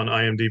me up on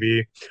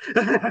IMDb.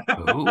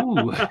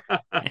 Oh,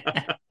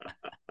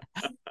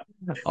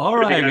 All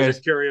if you right, guys are guys.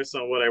 curious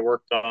on what I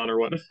worked on or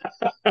what.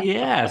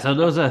 Yeah, so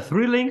those are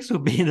three links will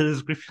be in the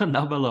description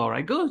down below,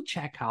 right? Go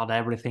check out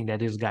everything that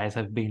these guys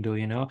have been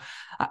doing,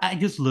 I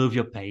just love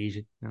your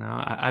page,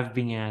 I've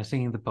been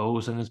seeing the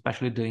posts and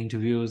especially the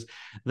interviews.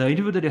 The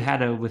interview that you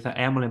had with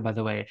Emily, by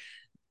the way,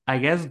 I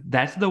guess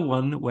that's the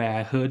one where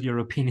I heard your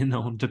opinion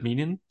on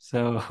Dominion.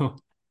 So,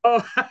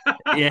 Oh.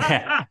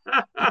 yeah.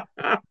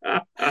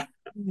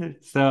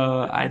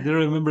 So I do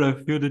remember a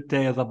few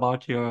details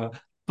about your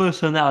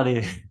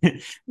personality.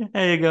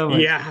 There you go, man.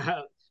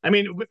 Yeah. I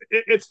mean,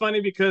 it's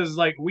funny because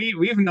like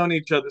we've known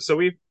each other, so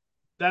we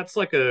that's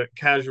like a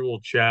casual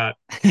chat,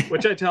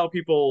 which I tell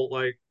people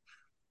like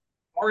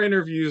our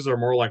interviews are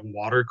more like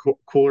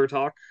cooler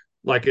talk.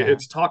 Like Yeah.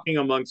 it's talking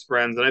amongst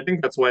friends, and I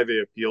think that's why they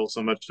appeal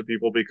so much to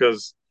people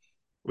because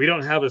we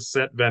don't have a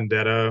set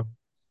vendetta.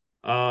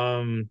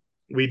 Um,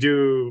 we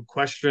do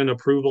question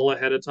approval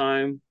ahead of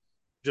time,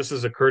 just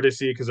as a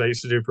courtesy, because I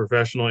used to do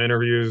professional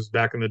interviews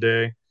back in the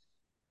day.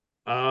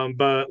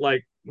 But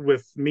like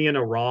with me and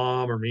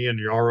Aram or me and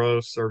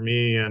Yaros or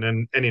me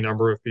and any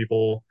number of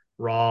people,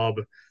 Rob,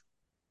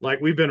 like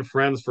we've been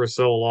friends for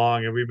so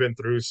long and we've been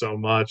through so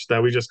much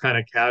that we just kind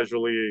of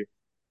casually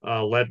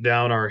let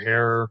down our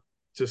hair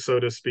to so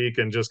to speak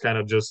and just kind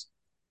of just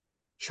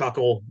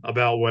chuckle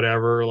about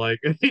whatever like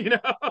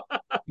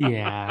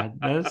Yeah,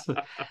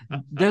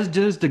 that's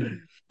just the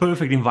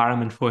perfect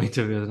environment for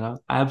interviews. No?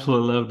 I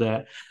absolutely love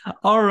that.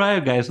 All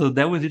right, guys. So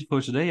that was it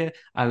for today.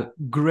 A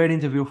great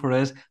interview for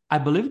us. I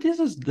believe this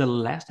is the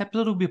last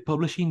episode we'll be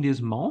publishing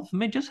this month.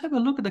 May just have a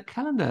look at the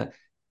calendar.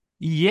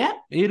 Yeah,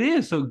 it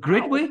is. So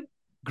Wow.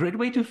 great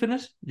way to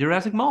finish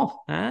Jurassic Month.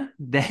 Huh?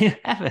 There you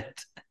have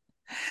it.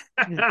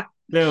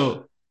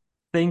 So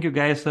thank you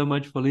guys so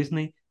much for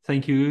listening.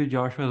 Thank you,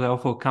 Josh, as well,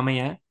 for coming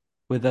in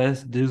with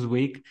us this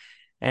week.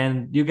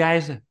 And you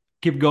guys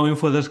keep going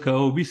for this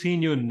goal. We'll be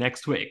seeing you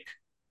next week.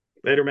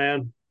 Later,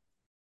 man.